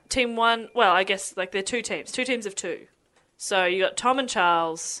 team 1, well, I guess like they're 2 teams of 2. So you got Tom and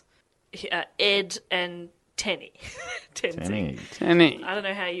Charles, Ed and Tenny. Tenzing. Tenny. I don't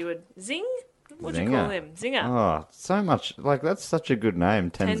know how you would zing. What'd you Zinger. call him? Zinger. Oh, so much. Like, that's such a good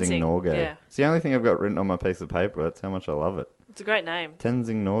name, Tenzing Norgay. yeah. It's the only thing I've got written on my piece of paper. That's how much I love it. It's a great name.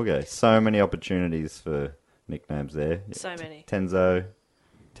 Tenzing Norgay. So many opportunities for nicknames there. So many. Tenzo,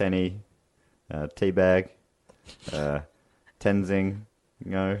 Tenny, Teabag, Tenzing,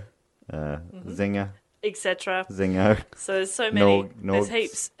 Zinger, Etc. Zingo, So there's so many. There's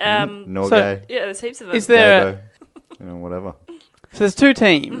heaps. Norgay, Yeah, there's heaps of them. Is there... Dabo, whatever. So there's 2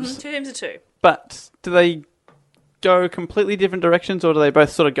 teams. 2 teams of 2. But do they go completely different directions, or do they both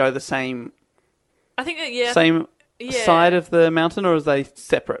sort of go the same I think that, same side of the mountain, or are they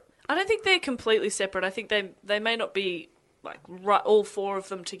separate? I don't think they're completely separate. I think they may not be like all four of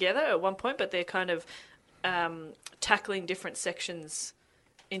them together at one point, but they're kind of tackling different sections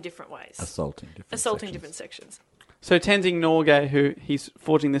in different ways. Assaulting different sections. So Tenzing Norgay, who he's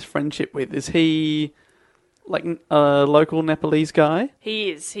forging this friendship with, is he like a local Nepalese guy? He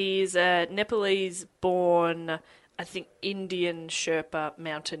is. He is a Nepalese-born, I think, Indian Sherpa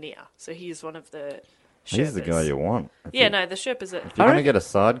mountaineer. So he is one of the Sherpas. He's the guy you want. The Sherpas are... If you're going to get a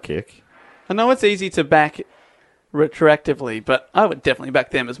sidekick... I know it's easy to back retroactively, but I would definitely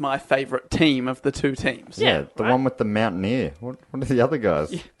back them as my favourite team of the two teams. Yeah, the one with the mountaineer. What are the other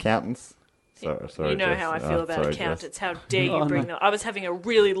guys? Accountants? Sorry, you know Jess. how I feel about sorry, accountants. Jess. How dare you bring them? I was having a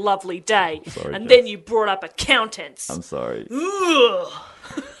really lovely day, Sorry, and Jess. then you brought up accountants. I'm sorry. Ugh.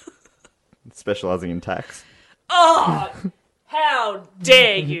 Specialising in tax. Oh, how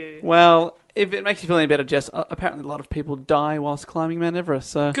dare you? Well, if it makes you feel any better, Jess, apparently a lot of people die whilst climbing Mount Everest,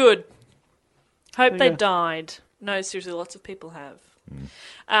 so... Good. Hope There they you go. died. No, seriously, lots of people have.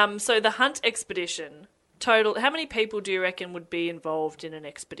 So the hunt expedition, total, how many people do you reckon would be involved in an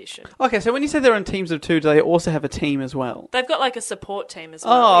expedition? Okay, so when you say they're in teams of two, do they also have a team as well? They've got like a support team as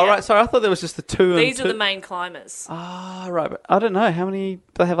well. Oh, yeah. right, sorry, I thought there was just the two. These and are two. the main climbers. Ah, right, but I don't know, how many, do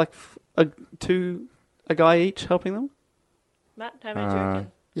they have like a guy each helping them? Matt, how many do you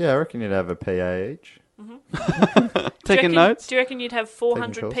reckon? Yeah, I reckon you'd have a PA each. Taking notes? Do you reckon you'd have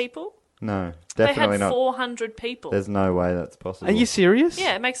 400 calls. people? No, They definitely had not. 400 people. There's no way that's possible. Are you serious?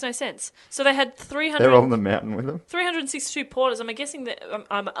 Yeah, it makes no sense. So they had 300. They're on the mountain with them. 362 porters. I'm guessing that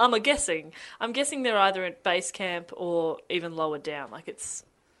I'm guessing they're either at base camp or even lower down. Like it's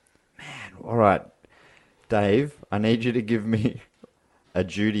All right, Dave, I need you to give me a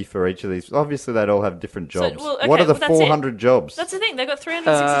duty for each of these. Obviously, they'd all have different jobs. What are the 400 jobs? That's the thing. They've got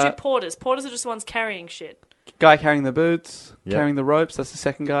 362 porters. Porters are just the ones carrying shit. Guy carrying the boots, Yep. carrying the ropes, that's the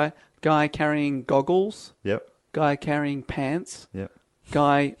second guy. Guy carrying goggles, Yep. guy carrying pants, Yep.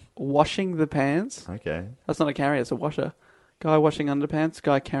 guy washing the pants. Okay. That's not a carrier, it's a washer. Guy washing underpants,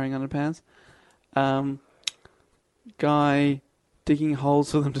 guy carrying underpants. Guy digging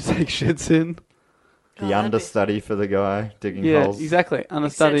holes for them to take shits in. The that'd be- understudy for the guy digging Yeah, holes. exactly.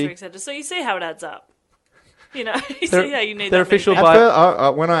 Understudy. Et cetera. So you see how it adds up. You know, you They're- see how you need they're that many official people. by-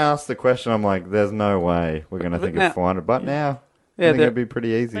 When I asked the question, I'm like, there's no way we're going to think Now- of 400. But now, Yeah, I think they're- it'd be pretty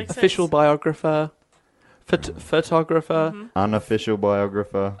easy. Makes Official sense. biographer, photographer, Unofficial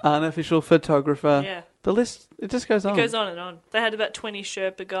biographer. unofficial photographer. Yeah. The list, it just goes on. It goes on and on. They had about 20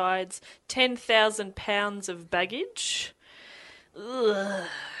 Sherpa guides, 10,000 pounds of baggage. Ugh.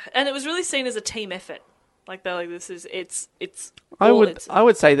 And it was really seen as a team effort. Like they're like, it's. I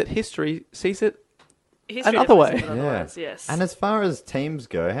would say that history sees it history another way. definitely says it Yeah. otherwise, yes. And as far as teams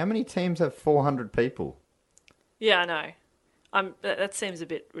go, how many teams have 400 people? Yeah, I know. That seems a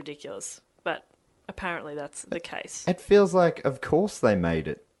bit ridiculous, but apparently that's the case. It feels like, of course, they made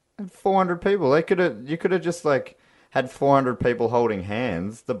it. 400 people. You could have just like had 400 people holding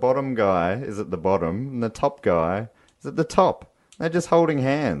hands. The bottom guy is at the bottom, and the top guy is at the top. They're just holding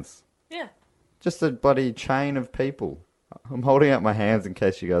hands. Yeah. Just a bloody chain of people. I'm holding out my hands in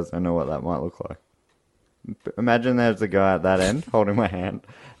case you guys don't know what that might look like. Imagine there's a guy at that end holding my hand,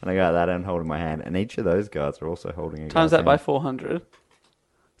 and a guy at that end holding my hand, and each of those guys are also holding a Times guy's that by hand. 400.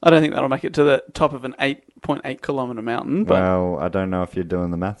 I don't think that'll make it to the top of an 8.8 kilometre mountain. But Well, I don't know if you're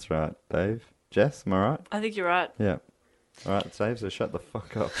doing the maths right, Dave. Jess, am I right? I think you're right. Yeah. All right, Dave, so shut the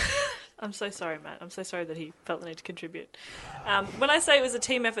fuck up. I'm so sorry, Matt. I'm so sorry that he felt the need to contribute. When I say it was a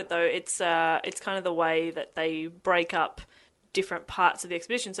team effort, though, it's kind of the way that they break up different parts of the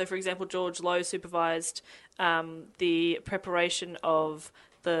expedition. So, for example, George Lowe supervised the preparation of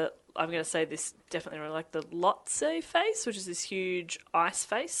I'm going to say this definitely wrong, like the Lhotse face, which is this huge ice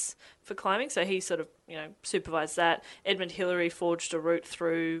face for climbing. So he sort of, supervised that. Edmund Hillary forged a route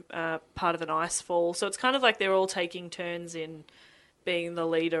through part of an ice fall. So it's kind of like they're all taking turns in being the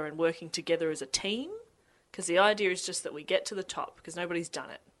leader and working together as a team. Because the idea is just that we get to the top because nobody's done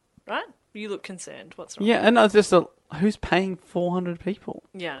it, right? You look concerned. What's wrong? yeah, and it's just who's paying 400 people?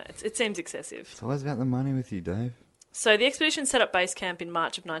 Yeah, it seems excessive. It's always about the money with you, Dave. So the expedition set up base camp in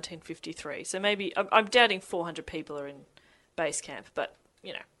March of 1953. So maybe I'm doubting 400 people are in base camp, but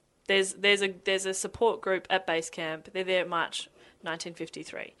there's a support group at base camp. They're there at March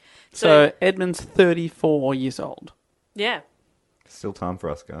 1953. So Edmund's 34 years old. Yeah, Still time for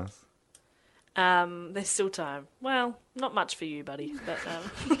us, guys. there's still time. Well, not much for you, buddy. But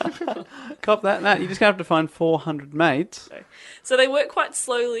Cop that, Matt. You're just going to have to find 400 mates. so they work quite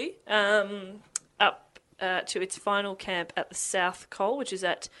slowly up to its final camp at the South Col, which is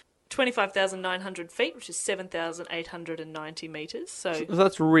at 25,900 feet, which is 7,890 metres. So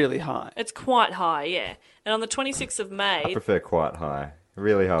that's really high. it's quite high, yeah. And on the 26th of I May, prefer quite high.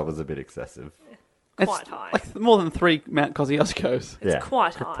 Really high was a bit excessive. quite It's high. like more than 3 Mount Kosciuszkos. It's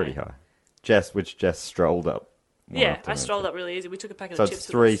quite high. Pretty high. Which Jess strolled up. one Yeah, I afternoon. strolled up really easy. We took a packet So of it's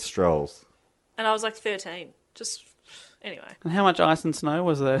chips 3 with us. strolls. And I was like 13. Just, anyway, And how much ice and snow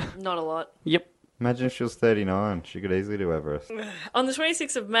was there? not a lot. Yep. Imagine if she was 39. She could easily do Everest. On the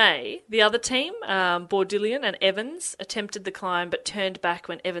 26th of May, the other team, Bordillion and Evans, attempted the climb but turned back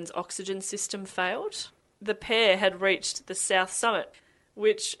when Evans' oxygen system failed. The pair had reached the south summit,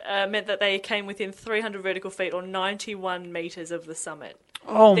 which meant that they came within 300 vertical feet or 91 metres of the summit.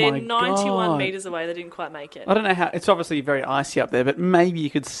 Oh They're my 91 God. metres away. They didn't quite make it. I don't know how. It's obviously very icy up there, but maybe you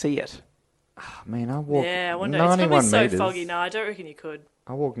could see it. I mean, I walk Yeah, I wonder. It's 91 probably so metres. foggy. No, I don't reckon you could.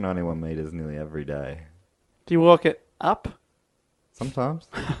 I walk 91 metres nearly every day. Do you walk it up? Sometimes.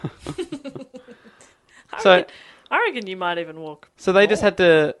 I reckon you might even walk. So they just had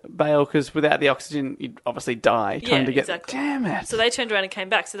to bail because without the oxygen, you'd obviously die trying to get. exactly. Damn it! So they turned around and came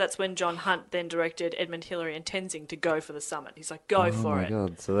back. So that's when John Hunt then directed Edmund Hillary and Tenzing to go for the summit. He's like, go Oh for my it.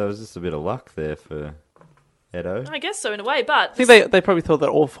 God. So there was just a bit of luck there for Edo. I guess so in a way, but I think they probably thought that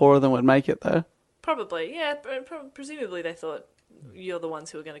all 4 of them would make it though. probably, yeah. Presumably they thought you're the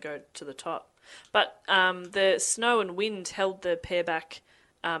ones who are going to go to the top. But the snow and wind held the pair back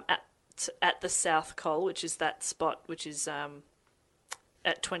at the South Col, which is that spot, which is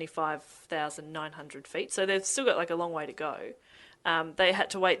at 25,900 feet. So they've still got like a long way to go. They had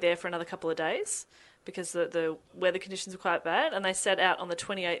to wait there for another couple of days because the weather conditions were quite bad, and they set out on the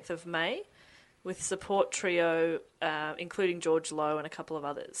 28th of May with support trio, including George Lowe and a couple of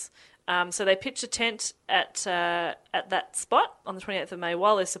others. So they pitched a tent at that spot on the 28th of May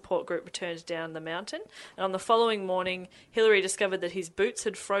while their support group returned down the mountain. And on the following morning, Hillary discovered that his boots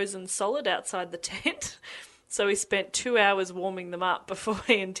had frozen solid outside the tent. So he spent 2 hours warming them up before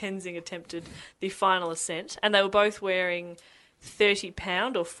he and Tenzing attempted the final ascent. And they were both wearing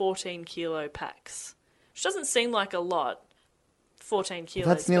 30-pound or 14-kilo packs, which doesn't seem like a lot. 14 kilos.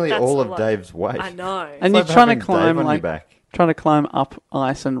 That's but nearly that's all a of lot. Dave's weight. I know. And It's you're like trying having to climb Dave on your like back. trying to climb up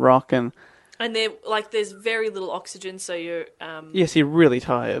ice and rock, and And they're like, there's very little oxygen, so you're yes, you're really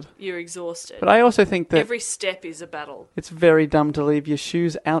tired. you're exhausted. But I also think that Every step is a battle. it's very dumb to leave your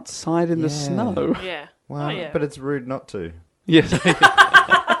shoes outside in the Yeah. snow. Yeah. Well, oh, yeah. but it's rude not to. Yes.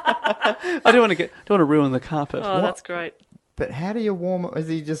 I don't want to ruin the carpet. Oh, that's great. But how do you warm up? Is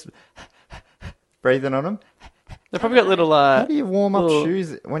he just breathing on them? They've probably got little How do you warm up little-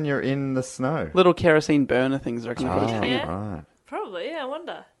 shoes when you're in the snow? little kerosene burner things. I reckon. you put Oh, a- Yeah. right. Probably, yeah, I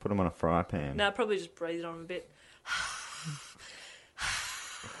wonder. Put them on a fry pan. No, probably just breathe on them a bit.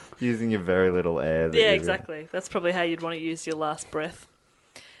 Using your very little air. That Yeah, you've- exactly. That's probably how you'd want to use your last breath.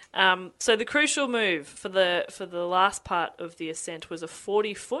 So the crucial move for the last part of the ascent was a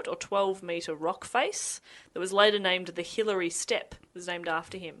 40-foot or 12-metre rock face that was later named the Hillary Step. It was named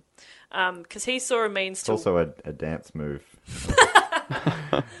after him. Because he saw a means It's to... also a dance move.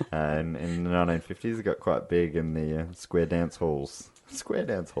 And in the 1950s, it got quite big in the square dance halls. Square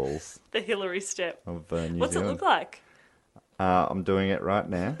dance halls the Hillary Step. of New What's it Zealand. look like? I'm doing it right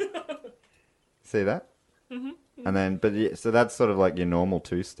now. See that? Mm-hmm. And then, so that's sort of like your normal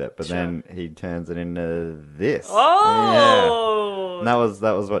two-step, but Sure. then he turns it into this. Oh! Yeah. And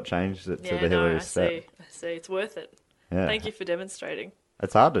that was what changed it to Yeah, the Hillary I step. see. I see. It's worth it. Yeah. Thank you for demonstrating.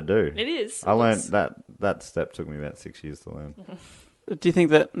 It's hard to do. It is. I learned It's- that step took me about 6 years to learn. Do you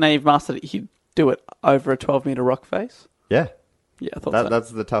think that Nave mastered it? He'd do it over a 12-metre rock face? Yeah. Yeah, I thought so. That's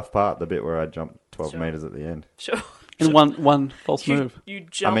the tough part, the bit where I jumped 12 Sure. metres at the end. Sure. In one false You, move. you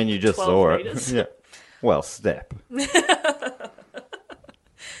jumped I mean, you just 12 saw meters. it. Yeah. Well, step.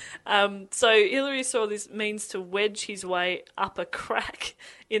 So Hillary saw this means to wedge his way up a crack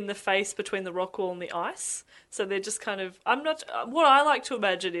in the face between the rock wall and the ice. So they're just kind of... What I like to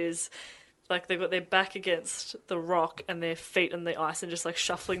imagine is... Like, they've got their back against the rock and their feet in the ice and just, like,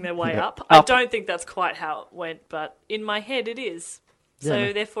 shuffling their way up. I don't think that's quite how it went, but in my head it is. So, Yeah,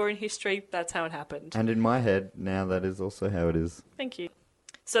 no. therefore, in history, that's how it happened. And in my head, now that is also how it is. Thank you.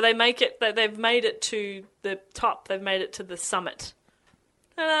 So they've made it to the top. They've made it to the summit.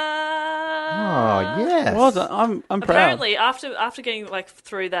 Ta-da! Oh, yes. Well done. I'm proud. Apparently, after getting like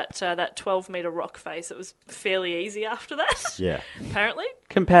through that 12-meter rock face, it was fairly easy after that. Yeah. Apparently,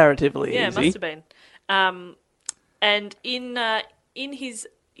 Comparatively yeah, it easy. must have been. And in his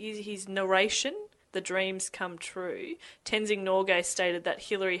narration, The Dreams Come True, Tenzing Norgay stated that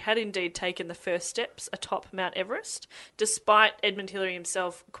Hillary had indeed taken the first steps atop Mount Everest, despite Edmund Hillary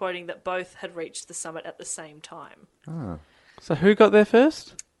himself quoting that both had reached the summit at the same time. Oh. So who got there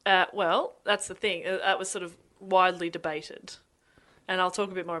first? Well, that's the thing. That was sort of widely debated. And I'll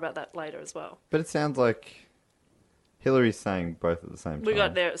talk a bit more about that later as well. But it sounds like Hillary's saying both at the same time. We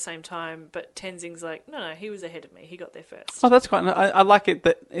got there at the same time, but Tenzing's like, no, he was ahead of me. He got there first. Oh, that's quite. I like it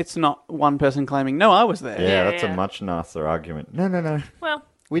that it's not one person claiming, no, I was there. Yeah, that's yeah. a much nicer argument. No. Well,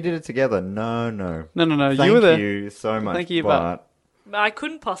 We did it together. No. No. Thank You were there. you so much. Thank you, but I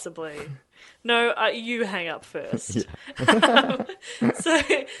couldn't possibly. No, you hang up first.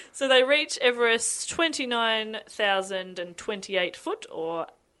 So they reach Everest's 29,028 foot or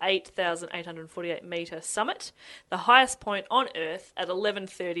 8,848 metre summit, the highest point on Earth at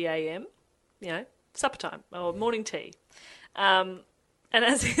 11:30 a.m., supper time or morning tea. And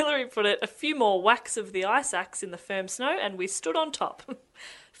as Hillary put it, a few more whacks of the ice axe in the firm snow and we stood on top. A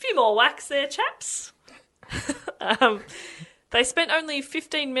few more whacks there, chaps. They spent only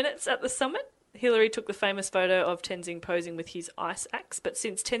 15 minutes at the summit. Hillary took the famous photo of Tenzing posing with his ice axe, but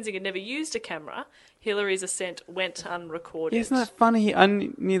since Tenzing had never used a camera, Hillary's ascent went unrecorded. Isn't that funny? I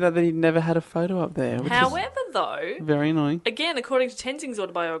knew that he'd never had a photo up there. Which However, though, is very annoying. again, according to Tenzing's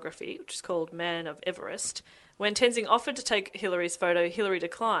autobiography, which is called Man of Everest, when Tenzing offered to take Hillary's photo, Hillary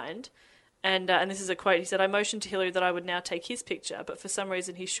declined. And this is a quote. He said, I motioned to Hillary that I would now take his picture, but for some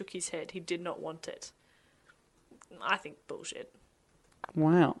reason he shook his head. He did not want it. I think bullshit.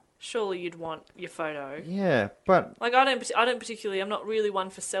 Wow. Surely you'd want your photo. yeah, but Like, I don't particularly, I'm not really one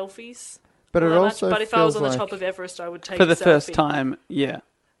for selfies. it all that much, also but if I was feels on the like top of Everest, I would take For the a selfie. first time, yeah.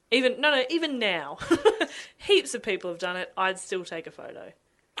 Even now. Heaps of people have done it. I'd still take a photo,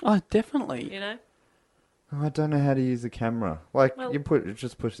 Oh, definitely. you know? I don't know how to use a camera. Like Well-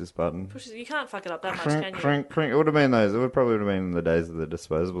 just push this button. You can't fuck it up that much, can you? Crink. It would have been those. It would probably have been in the days of the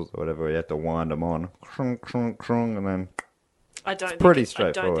disposables or whatever. Where you had to wind them on, crunk, and then I don't pretty I don't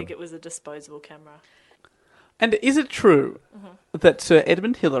straightforward. think it was a disposable camera. And is it true Mm-hmm. that Sir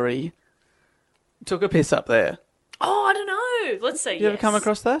Edmund Hillary took a piss up there? Oh, I don't know. Let's say You ever come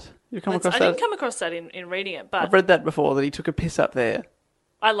across that? I I didn't come across that in reading it, but I've read that before, that he took a piss up there.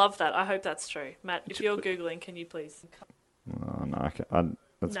 I love that. I hope that's true. Matt, if you're Googling, can you please? oh no,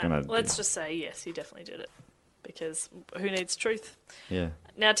 that's No, gonna. let's just say yes, he definitely did it. Because who needs truth? Yeah.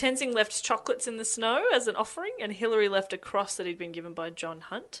 Now, Tenzing left chocolates in the snow as an offering, and Hillary left a cross that he'd been given by John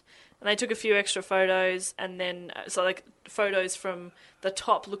Hunt. And they took a few extra photos, and then, photos from the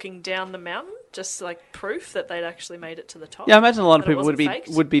top looking down the mountain, just like proof that they'd actually made it to the top. Yeah, I imagine a lot of That it people wasn't faked.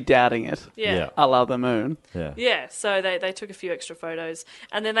 would be doubting it. Yeah. A la the moon. Yeah. Yeah, so they took a few extra photos.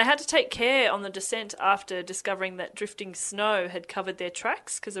 And then they had to take care on the descent after discovering that drifting snow had covered their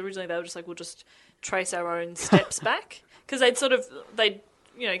tracks, because originally they were just like, we'll just trace our own steps back. Because they'd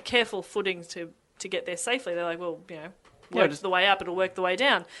careful footing to get there safely. They're like, well, work the way up, it'll work the way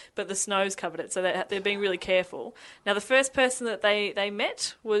down. But the snow's covered it, so they're being really careful. Now, the first person that they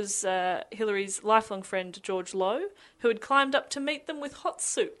met was Hillary's lifelong friend, George Lowe, who had climbed up to meet them with hot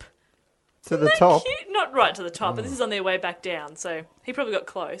soup. To the top. Cute? Not right to the top, but this is on their way back down, so he probably got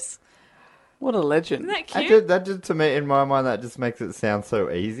close. What a legend. Isn't that cute? That just, to me, in my mind, that just makes it sound so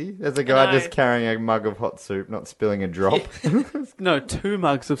easy. There's a guy know. just carrying a mug of hot soup, not spilling a drop. No, 2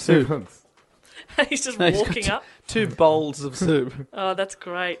 mugs of soup. He's just No, he's got walking up. 2 bowls of soup Oh, that's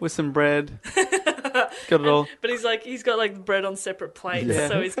great. with some bread. Got it all. But he's got like bread on separate plates, Yeah.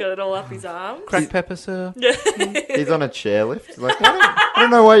 so he's got it all up his arms. Cracked pepper, sir. He's on a chairlift. Like, I don't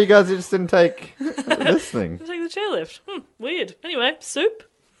know why you guys just didn't take this thing. Take the chairlift. Weird. Anyway, soup.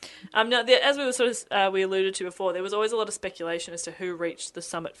 Now, as we were we alluded to before, there was always a lot of speculation as to who reached the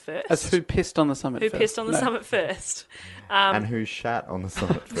summit first. As who pissed on the summit Who first. pissed on the No. summit first. And who shat on the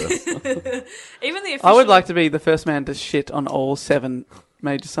summit first. Even the official... I would like to be the first man to shit on all 7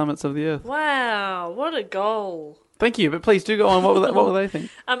 major summits of the Earth. Wow, what a goal. Thank you, but please do go on. What will they think?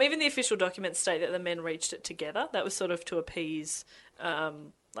 Even the official documents state that the men reached it together. That was sort of to appease,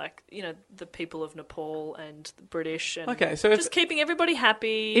 the people of Nepal and the British, and Okay, so just keeping everybody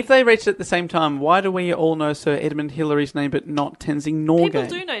happy. If they reached it at the same time, why do we all know Sir Edmund Hillary's name but not Tenzing Norgay? People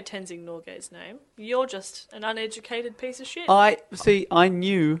do know Tenzing Norgay's name. You're just an uneducated piece of shit. I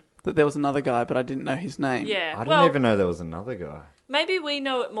knew that there was another guy, but I didn't know his name. Yeah, I didn't even know there was another guy. Maybe we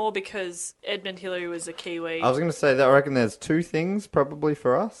know it more because Edmund Hillary was a Kiwi. I was going to say that I reckon there's 2 things probably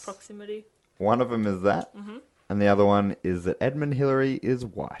for us. Proximity. One of them is that. Mm-hmm. And the other one is that Edmund Hillary is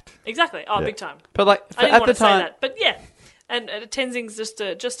white. Exactly. Oh, Yeah. big time. But like I didn't at want the to say time, that, but yeah. And Tenzing's just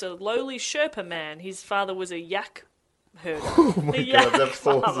a lowly Sherpa man. His father was a yak herder. Oh my yak god, that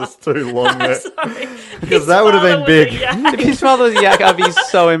farmer. pause is too long there. Sorry. Because His that would have father been was a big. yak. if his father was a yak, I'd be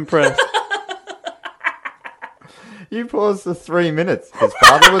so impressed. You paused for 3 minutes. His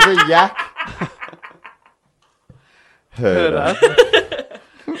father was a yak herder.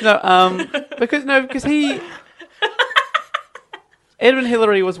 because he Edmund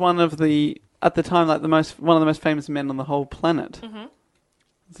Hillary was one of the at the time like one of the most famous men on the whole planet. Mm-hmm.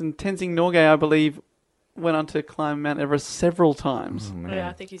 And Tenzing Norgay, I believe, went on to climb Mount Everest several times. Yeah,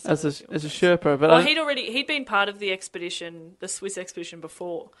 I think he's as a Sherpa. But well, he'd been part of the expedition, the Swiss expedition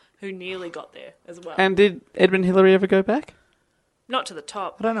before, who nearly got there as well. And did Edmund Hillary ever go back? Not to the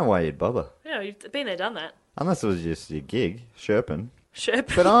top. I don't know why you'd bother. Yeah, you've been there, done that. Unless it was just your gig, Sherpin.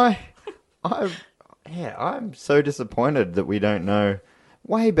 Sherpin. But I'm so disappointed that we don't know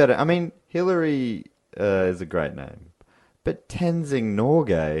way better. I mean, Hillary is a great name. But Tenzing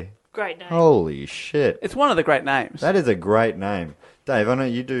Norgay... Great name. Holy shit. It's one of the great names. That is a great name. Dave, I know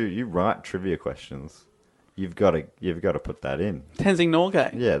you write trivia questions. You've got to put that in. Tenzing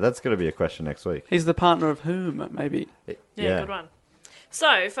Norgay. Yeah, that's going to be a question next week. He's the partner of whom, maybe? Yeah, good one.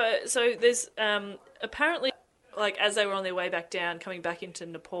 So there's apparently, like, as they were on their way back down, coming back into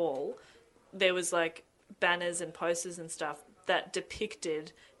Nepal, there was, like, banners and posters and stuff that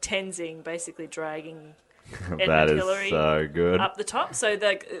depicted Tenzing basically dragging That is Hillary so good. up the top. So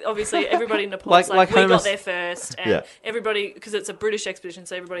obviously everybody in Nepal like we got there first, and everybody, because it's a British expedition,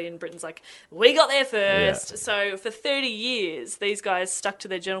 so everybody in Britain's like, we got there first. Yeah. So for 30 years, these guys stuck to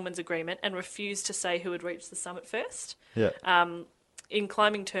their gentleman's agreement and refused to say who had reached the summit first. Yeah. In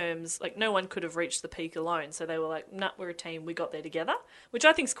climbing terms, like, no one could have reached the peak alone, so they were like, nah, we're a team, we got there together, which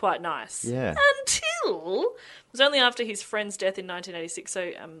I think is quite nice. Yeah. Until it was only after his friend's death in 1986,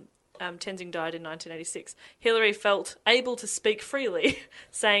 so Tenzing died in 1986, Hillary felt able to speak freely,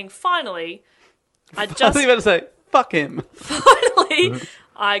 saying, finally, I was about to say, fuck him. Finally,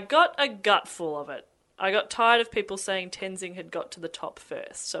 I got a gutful of it. I got tired of people saying Tenzing had got to the top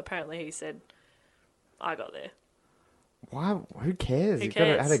first, so apparently he said, I got there. Why? Who cares? Who You've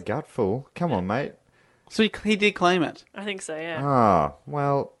cares? got to had a gutful. Come on, mate. So he did claim it. I think so, yeah. Ah,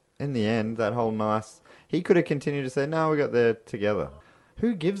 well, in the end, that whole nice... He could have continued to say, no, we got there together.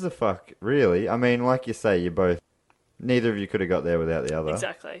 Who gives a fuck, really? I mean, like you say, you both... Neither of you could have got there without the other.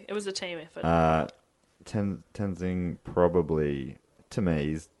 Exactly. It was a team effort. Tenzing probably, to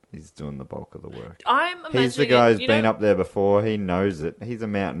me, he's doing the bulk of the work. I'm imagining... He's the guy who's been up there before. He knows it. He's a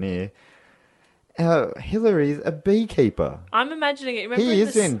mountaineer. Hillary's a beekeeper. I'm imagining it. Remember he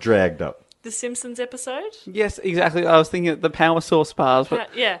is being dragged up. The Simpsons episode? Yes, exactly. I was thinking of the power source bars,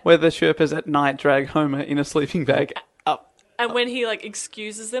 where the Sherpas at night drag Homer in a sleeping bag up. And when he, like,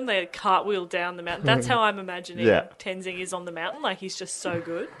 excuses them, they cartwheel down the mountain. That's how I'm imagining Tenzing is on the mountain. Like, he's just so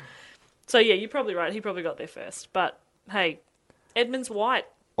good. So, yeah, you're probably right. He probably got there first. But, hey, Edmund's white.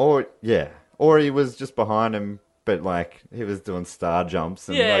 Or he was just behind him, but, like, he was doing star jumps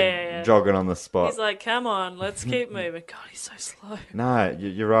and, jogging on the spot. He's like, come on, let's keep moving. God, he's so slow. No,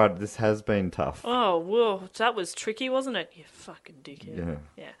 you're right. This has been tough. Oh, whoa. That was tricky, wasn't it? You fucking dickhead.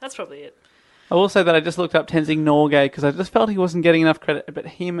 Yeah, that's probably it. I will say that I just looked up Tenzing Norgay because I just felt he wasn't getting enough credit, but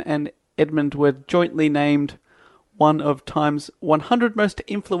him and Edmund were jointly named one of Time's 100 most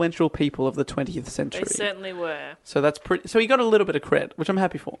influential people of the 20th century. They certainly were. So that's pretty. So he got a little bit of credit, which I'm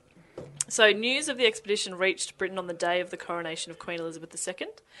happy for. So news of the expedition reached Britain on the day of the coronation of Queen Elizabeth II,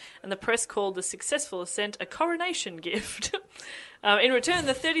 and the press called the successful ascent a coronation gift. In return,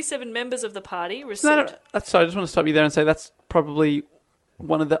 the 37 members of the party received... Sorry, I just want to stop you there and say that's probably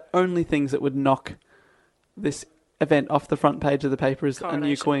one of the only things that would knock this event off the front page of the paper is a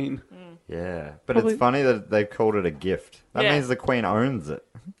new queen. Mm. Yeah, but it's funny that they've called it a gift. That means the queen owns it.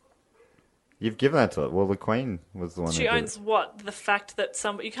 You've given that to it. Well, the Queen was the one. She owns what? The fact that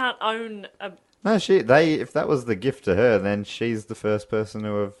you can't own a. No, if that was the gift to her, then she's the first person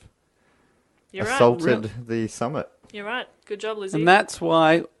to have assaulted the summit. You're right. Good job, Lizzie. And that's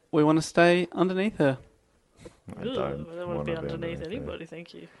why we want to stay underneath her. I don't want to be underneath anybody.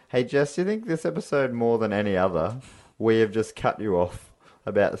 Thank you. Hey, Jess, do you think this episode, more than any other, we have just cut you off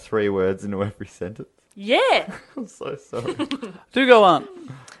about 3 words into every sentence? Yeah. I'm so sorry. Do go on.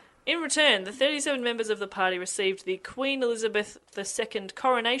 In return, the 37 members of the party received the Queen Elizabeth II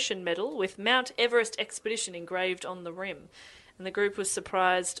Coronation Medal with Mount Everest Expedition engraved on the rim. And the group was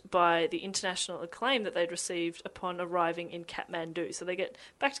surprised by the international acclaim that they'd received upon arriving in Kathmandu. So they get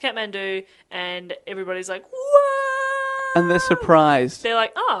back to Kathmandu and everybody's like, whoa! And they're surprised. They're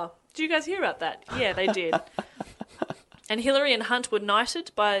like, oh, did you guys hear about that? Yeah, they did. And Hillary and Hunt were knighted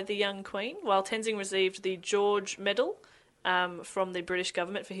by the young queen, while Tenzing received the George Medal from the British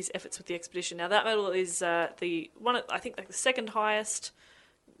government for his efforts with the expedition. Now that medal is the second highest,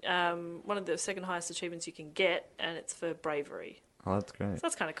 one of the second highest achievements you can get, and it's for bravery. Oh, that's great. So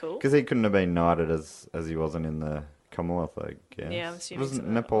that's kind of cool. Because he couldn't have been knighted as he wasn't in the Commonwealth, I guess. Yeah, I'm assuming. Wasn't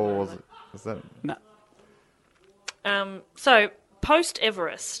Nepal? Was that? No. So Post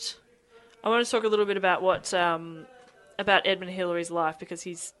Everest, I want to talk a little bit about what about Edmund Hillary's life because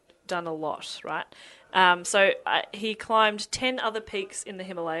he's done a lot, right? So he climbed 10 other peaks in the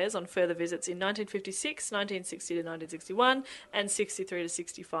Himalayas on further visits in 1956, 1960 to 1961, and 63 to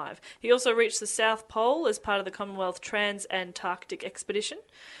 65. He also reached the South Pole as part of the Commonwealth Trans-Antarctic Expedition,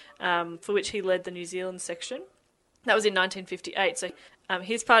 for which he led the New Zealand section. That was in 1958. So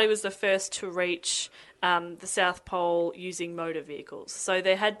his party was the first to reach the South Pole using motor vehicles. So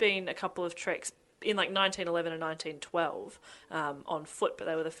there had been a couple of treks in like 1911 and 1912 on foot, but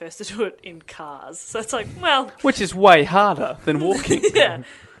they were the first to do it in cars. So it's like, well... Which is way harder than walking. Yeah.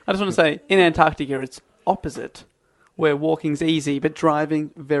 I just want to say, in Antarctica, it's opposite, where walking's easy, but driving,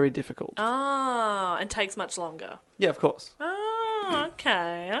 very difficult. Ah, and takes much longer. Yeah, of course. Oh,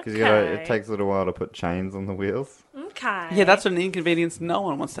 okay. Because it takes a little while to put chains on the wheels. Okay. Yeah, that's an inconvenience no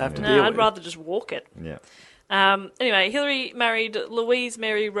one wants to have to deal No, with. I'd rather just walk it. Yeah. Anyway, Hillary married Louise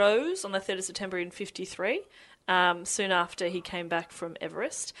Mary Rose on the 3rd of September in 1953, soon after he came back from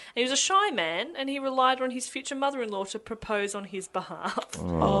Everest. And he was a shy man, and he relied on his future mother-in-law to propose on his behalf.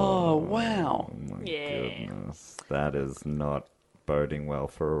 Oh, wow. Oh my Yeah. goodness. That is not boding well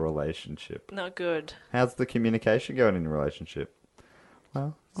for a relationship. Not good. How's the communication going in your relationship?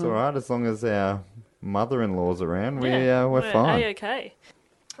 Well, it's all right as long as our mother-in-law's around. We're fine. A-okay.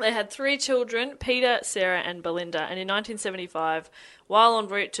 They had 3 children, Peter, Sarah and Belinda, and in 1975, while en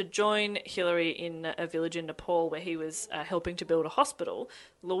route to join Hillary in a village in Nepal where he was helping to build a hospital,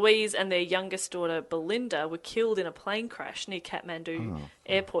 Louise and their youngest daughter, Belinda, were killed in a plane crash near Kathmandu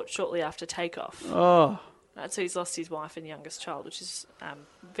airport shortly after takeoff. Oh. So he's lost his wife and youngest child, which is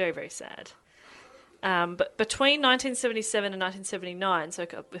very, very sad. But between 1977 and 1979, so a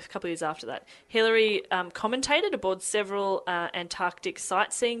couple of years after that, Hillary commentated aboard several Antarctic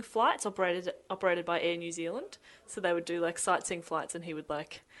sightseeing flights operated by Air New Zealand. So they would do like sightseeing flights, and he would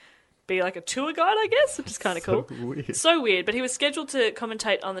like be like a tour guide, I guess, which is kind of cool. Weird. So weird. But he was scheduled to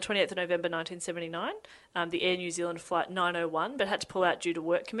commentate on the 28th of November 1979, the Air New Zealand flight 901, but had to pull out due to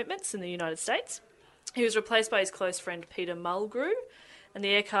work commitments in the United States. He was replaced by his close friend Peter Mulgrew, and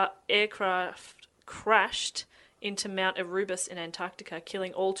the aircraft crashed into Mount Erebus in Antarctica,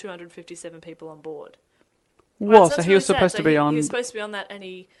 killing all 257 people on board. Whoa, so so that's he was really sad. supposed to be on... He was supposed to be on that, and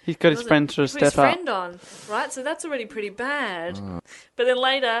He's got his friend to put step his up. friend on, right? So that's already pretty bad. But then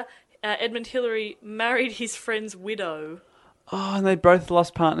later, Edmund Hillary married his friend's widow. Oh, and they both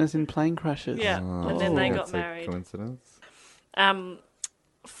lost partners in plane crashes. Yeah, and then they got That's married. a coincidence. After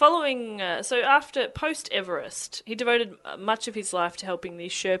post-Everest, he devoted much of his life to helping the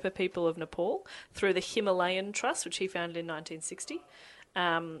Sherpa people of Nepal through the Himalayan Trust, which he founded in 1960.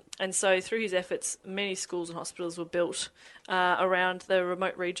 And so through his efforts, many schools and hospitals were built around the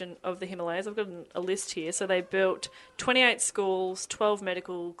remote region of the Himalayas. I've got a list here. So they built 28 schools, 12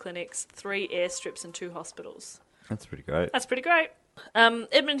 medical clinics, 3 airstrips and 2 hospitals. That's pretty great. That's pretty great.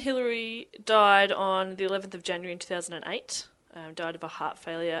 Edmund Hillary died on the 11th of January in 2008. Died of a heart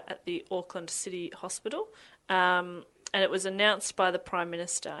failure at the Auckland City Hospital. And it was announced by the Prime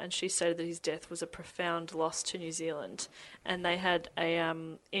Minister, and she stated that his death was a profound loss to New Zealand. And they had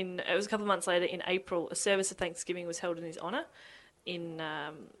it was a couple of months later, in April, a service of Thanksgiving was held in his honour in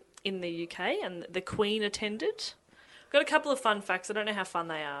the UK, and the Queen attended. Got a couple of fun facts. I don't know how fun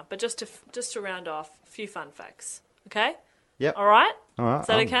they are, but just to round off, a few fun facts. Okay? Yep. All right? All right. Is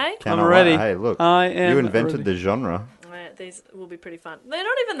that okay? Cannot I'm ready. wait. Hey, look. I am You invented ready. the genre. These will be pretty fun. They're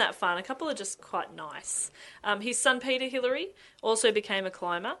not even that fun. A couple are just quite nice. His son Peter Hillary also became a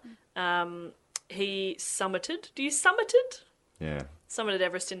climber. He summited. Do you summited? Yeah. Summited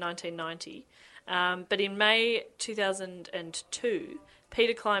Everest in 1990. But in May 2002,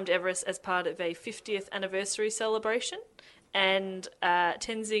 Peter climbed Everest as part of a 50th anniversary celebration. And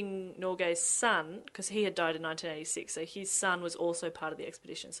Tenzing Norgay's son, because he had died in 1986, so his son was also part of the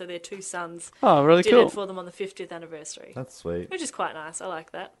expedition. So their 2 sons really did cool. it for them on the 50th anniversary. That's sweet. Which is quite nice. I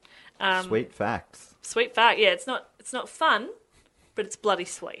like that. Sweet facts. Sweet fact. Yeah, it's not fun, but it's bloody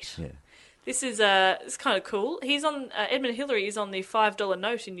sweet. Yeah. This is it's kind of cool. He's on Edmund Hillary is on the $5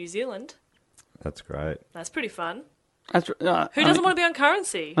 note in New Zealand. That's great. That's pretty fun. Who Who doesn't want to be on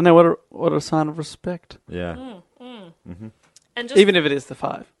currency? I know, what a sign of respect. Yeah. And just Even if it is the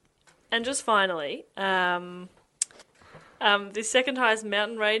 5. And just finally, the second highest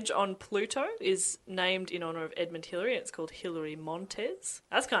mountain range on Pluto is named in honour of Edmund Hillary. It's called Hillary Montes.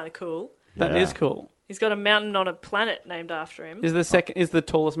 That's kind of cool. That is cool. He's got a mountain on a planet named after him. Is the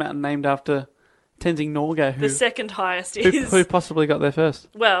tallest mountain named after Tenzing Norgay? The second highest is... Who possibly got there first?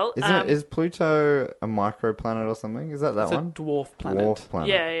 Well... Is Pluto a microplanet or something? Is that It's one? a dwarf planet. Dwarf planet.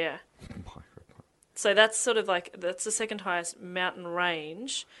 Yeah. So that's sort of like, that's the second highest mountain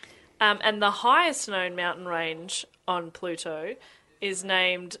range. And the highest known mountain range on Pluto is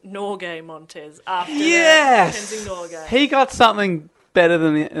named Norgay Montez after Tenzing Norgay. He got something better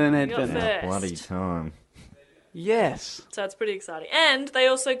than He got Edmund. first. Bloody time. Yes. So it's pretty exciting. And they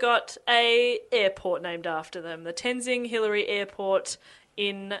also got a airport named after them, the Tenzing Hillary Airport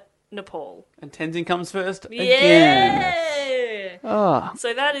in Nepal. And Tenzing comes first again. Yeah! Oh.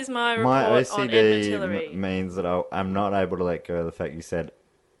 So that is my My report on Edmund OCD Hillary. means that I'm not able to let go of the fact you said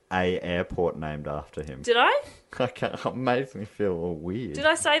a airport named after him. Did I? It makes me feel all weird. Did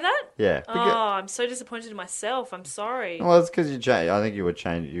I say that? Yeah. Oh, I'm so disappointed in myself. I'm sorry. Well, it's because you changed. I think you would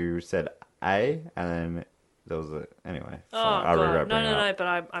change. You said A, and then there was a. Anyway. Oh, I regret God. bringing it No, up. but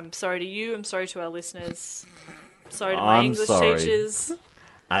I'm sorry to you. I'm sorry to our listeners. Sorry to my I'm English sorry. teachers.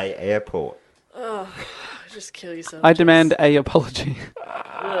 A airport. Just kill yourself. I Jess. demand a apology.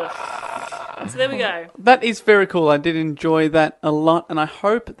 Ugh. So there we go. That is very cool. I did enjoy that a lot, and I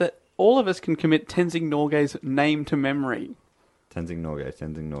hope that all of us can commit Tenzing Norgay's name to memory. Tenzing Norgay,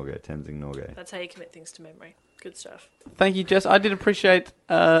 Tenzing Norgay, Tenzing Norgay. That's how you commit things to memory. Good stuff. Thank you, Jess. I did appreciate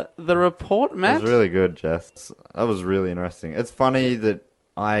the report, It Matt. was really good, Jess. That was really interesting. It's funny that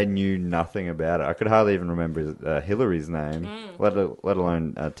I knew nothing about it. I could hardly even remember Hillary's name, let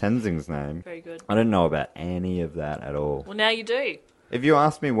alone Tenzing's name. Very good. I didn't know about any of that at all. Well, now you do. If you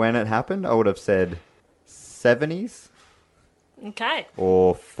asked me when it happened, I would have said 70s Okay.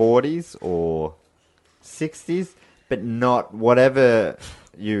 or 40s or 60s, but not whatever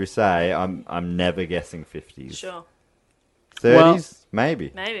you say. I'm never guessing 50s. Sure. 30s,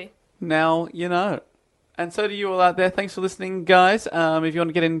 maybe. Maybe. Now you know. And so do you all out there. Thanks for listening, guys. If you want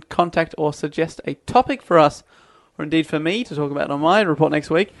to get in contact or suggest a topic for us, or indeed for me to talk about on my report next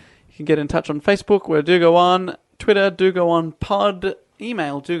week, you can get in touch on Facebook, where Do Go On, Twitter, Do Go On Pod,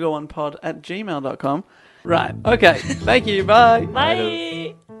 email dogoonpod@gmail.com. Right. Okay. Thank you. Bye. Bye.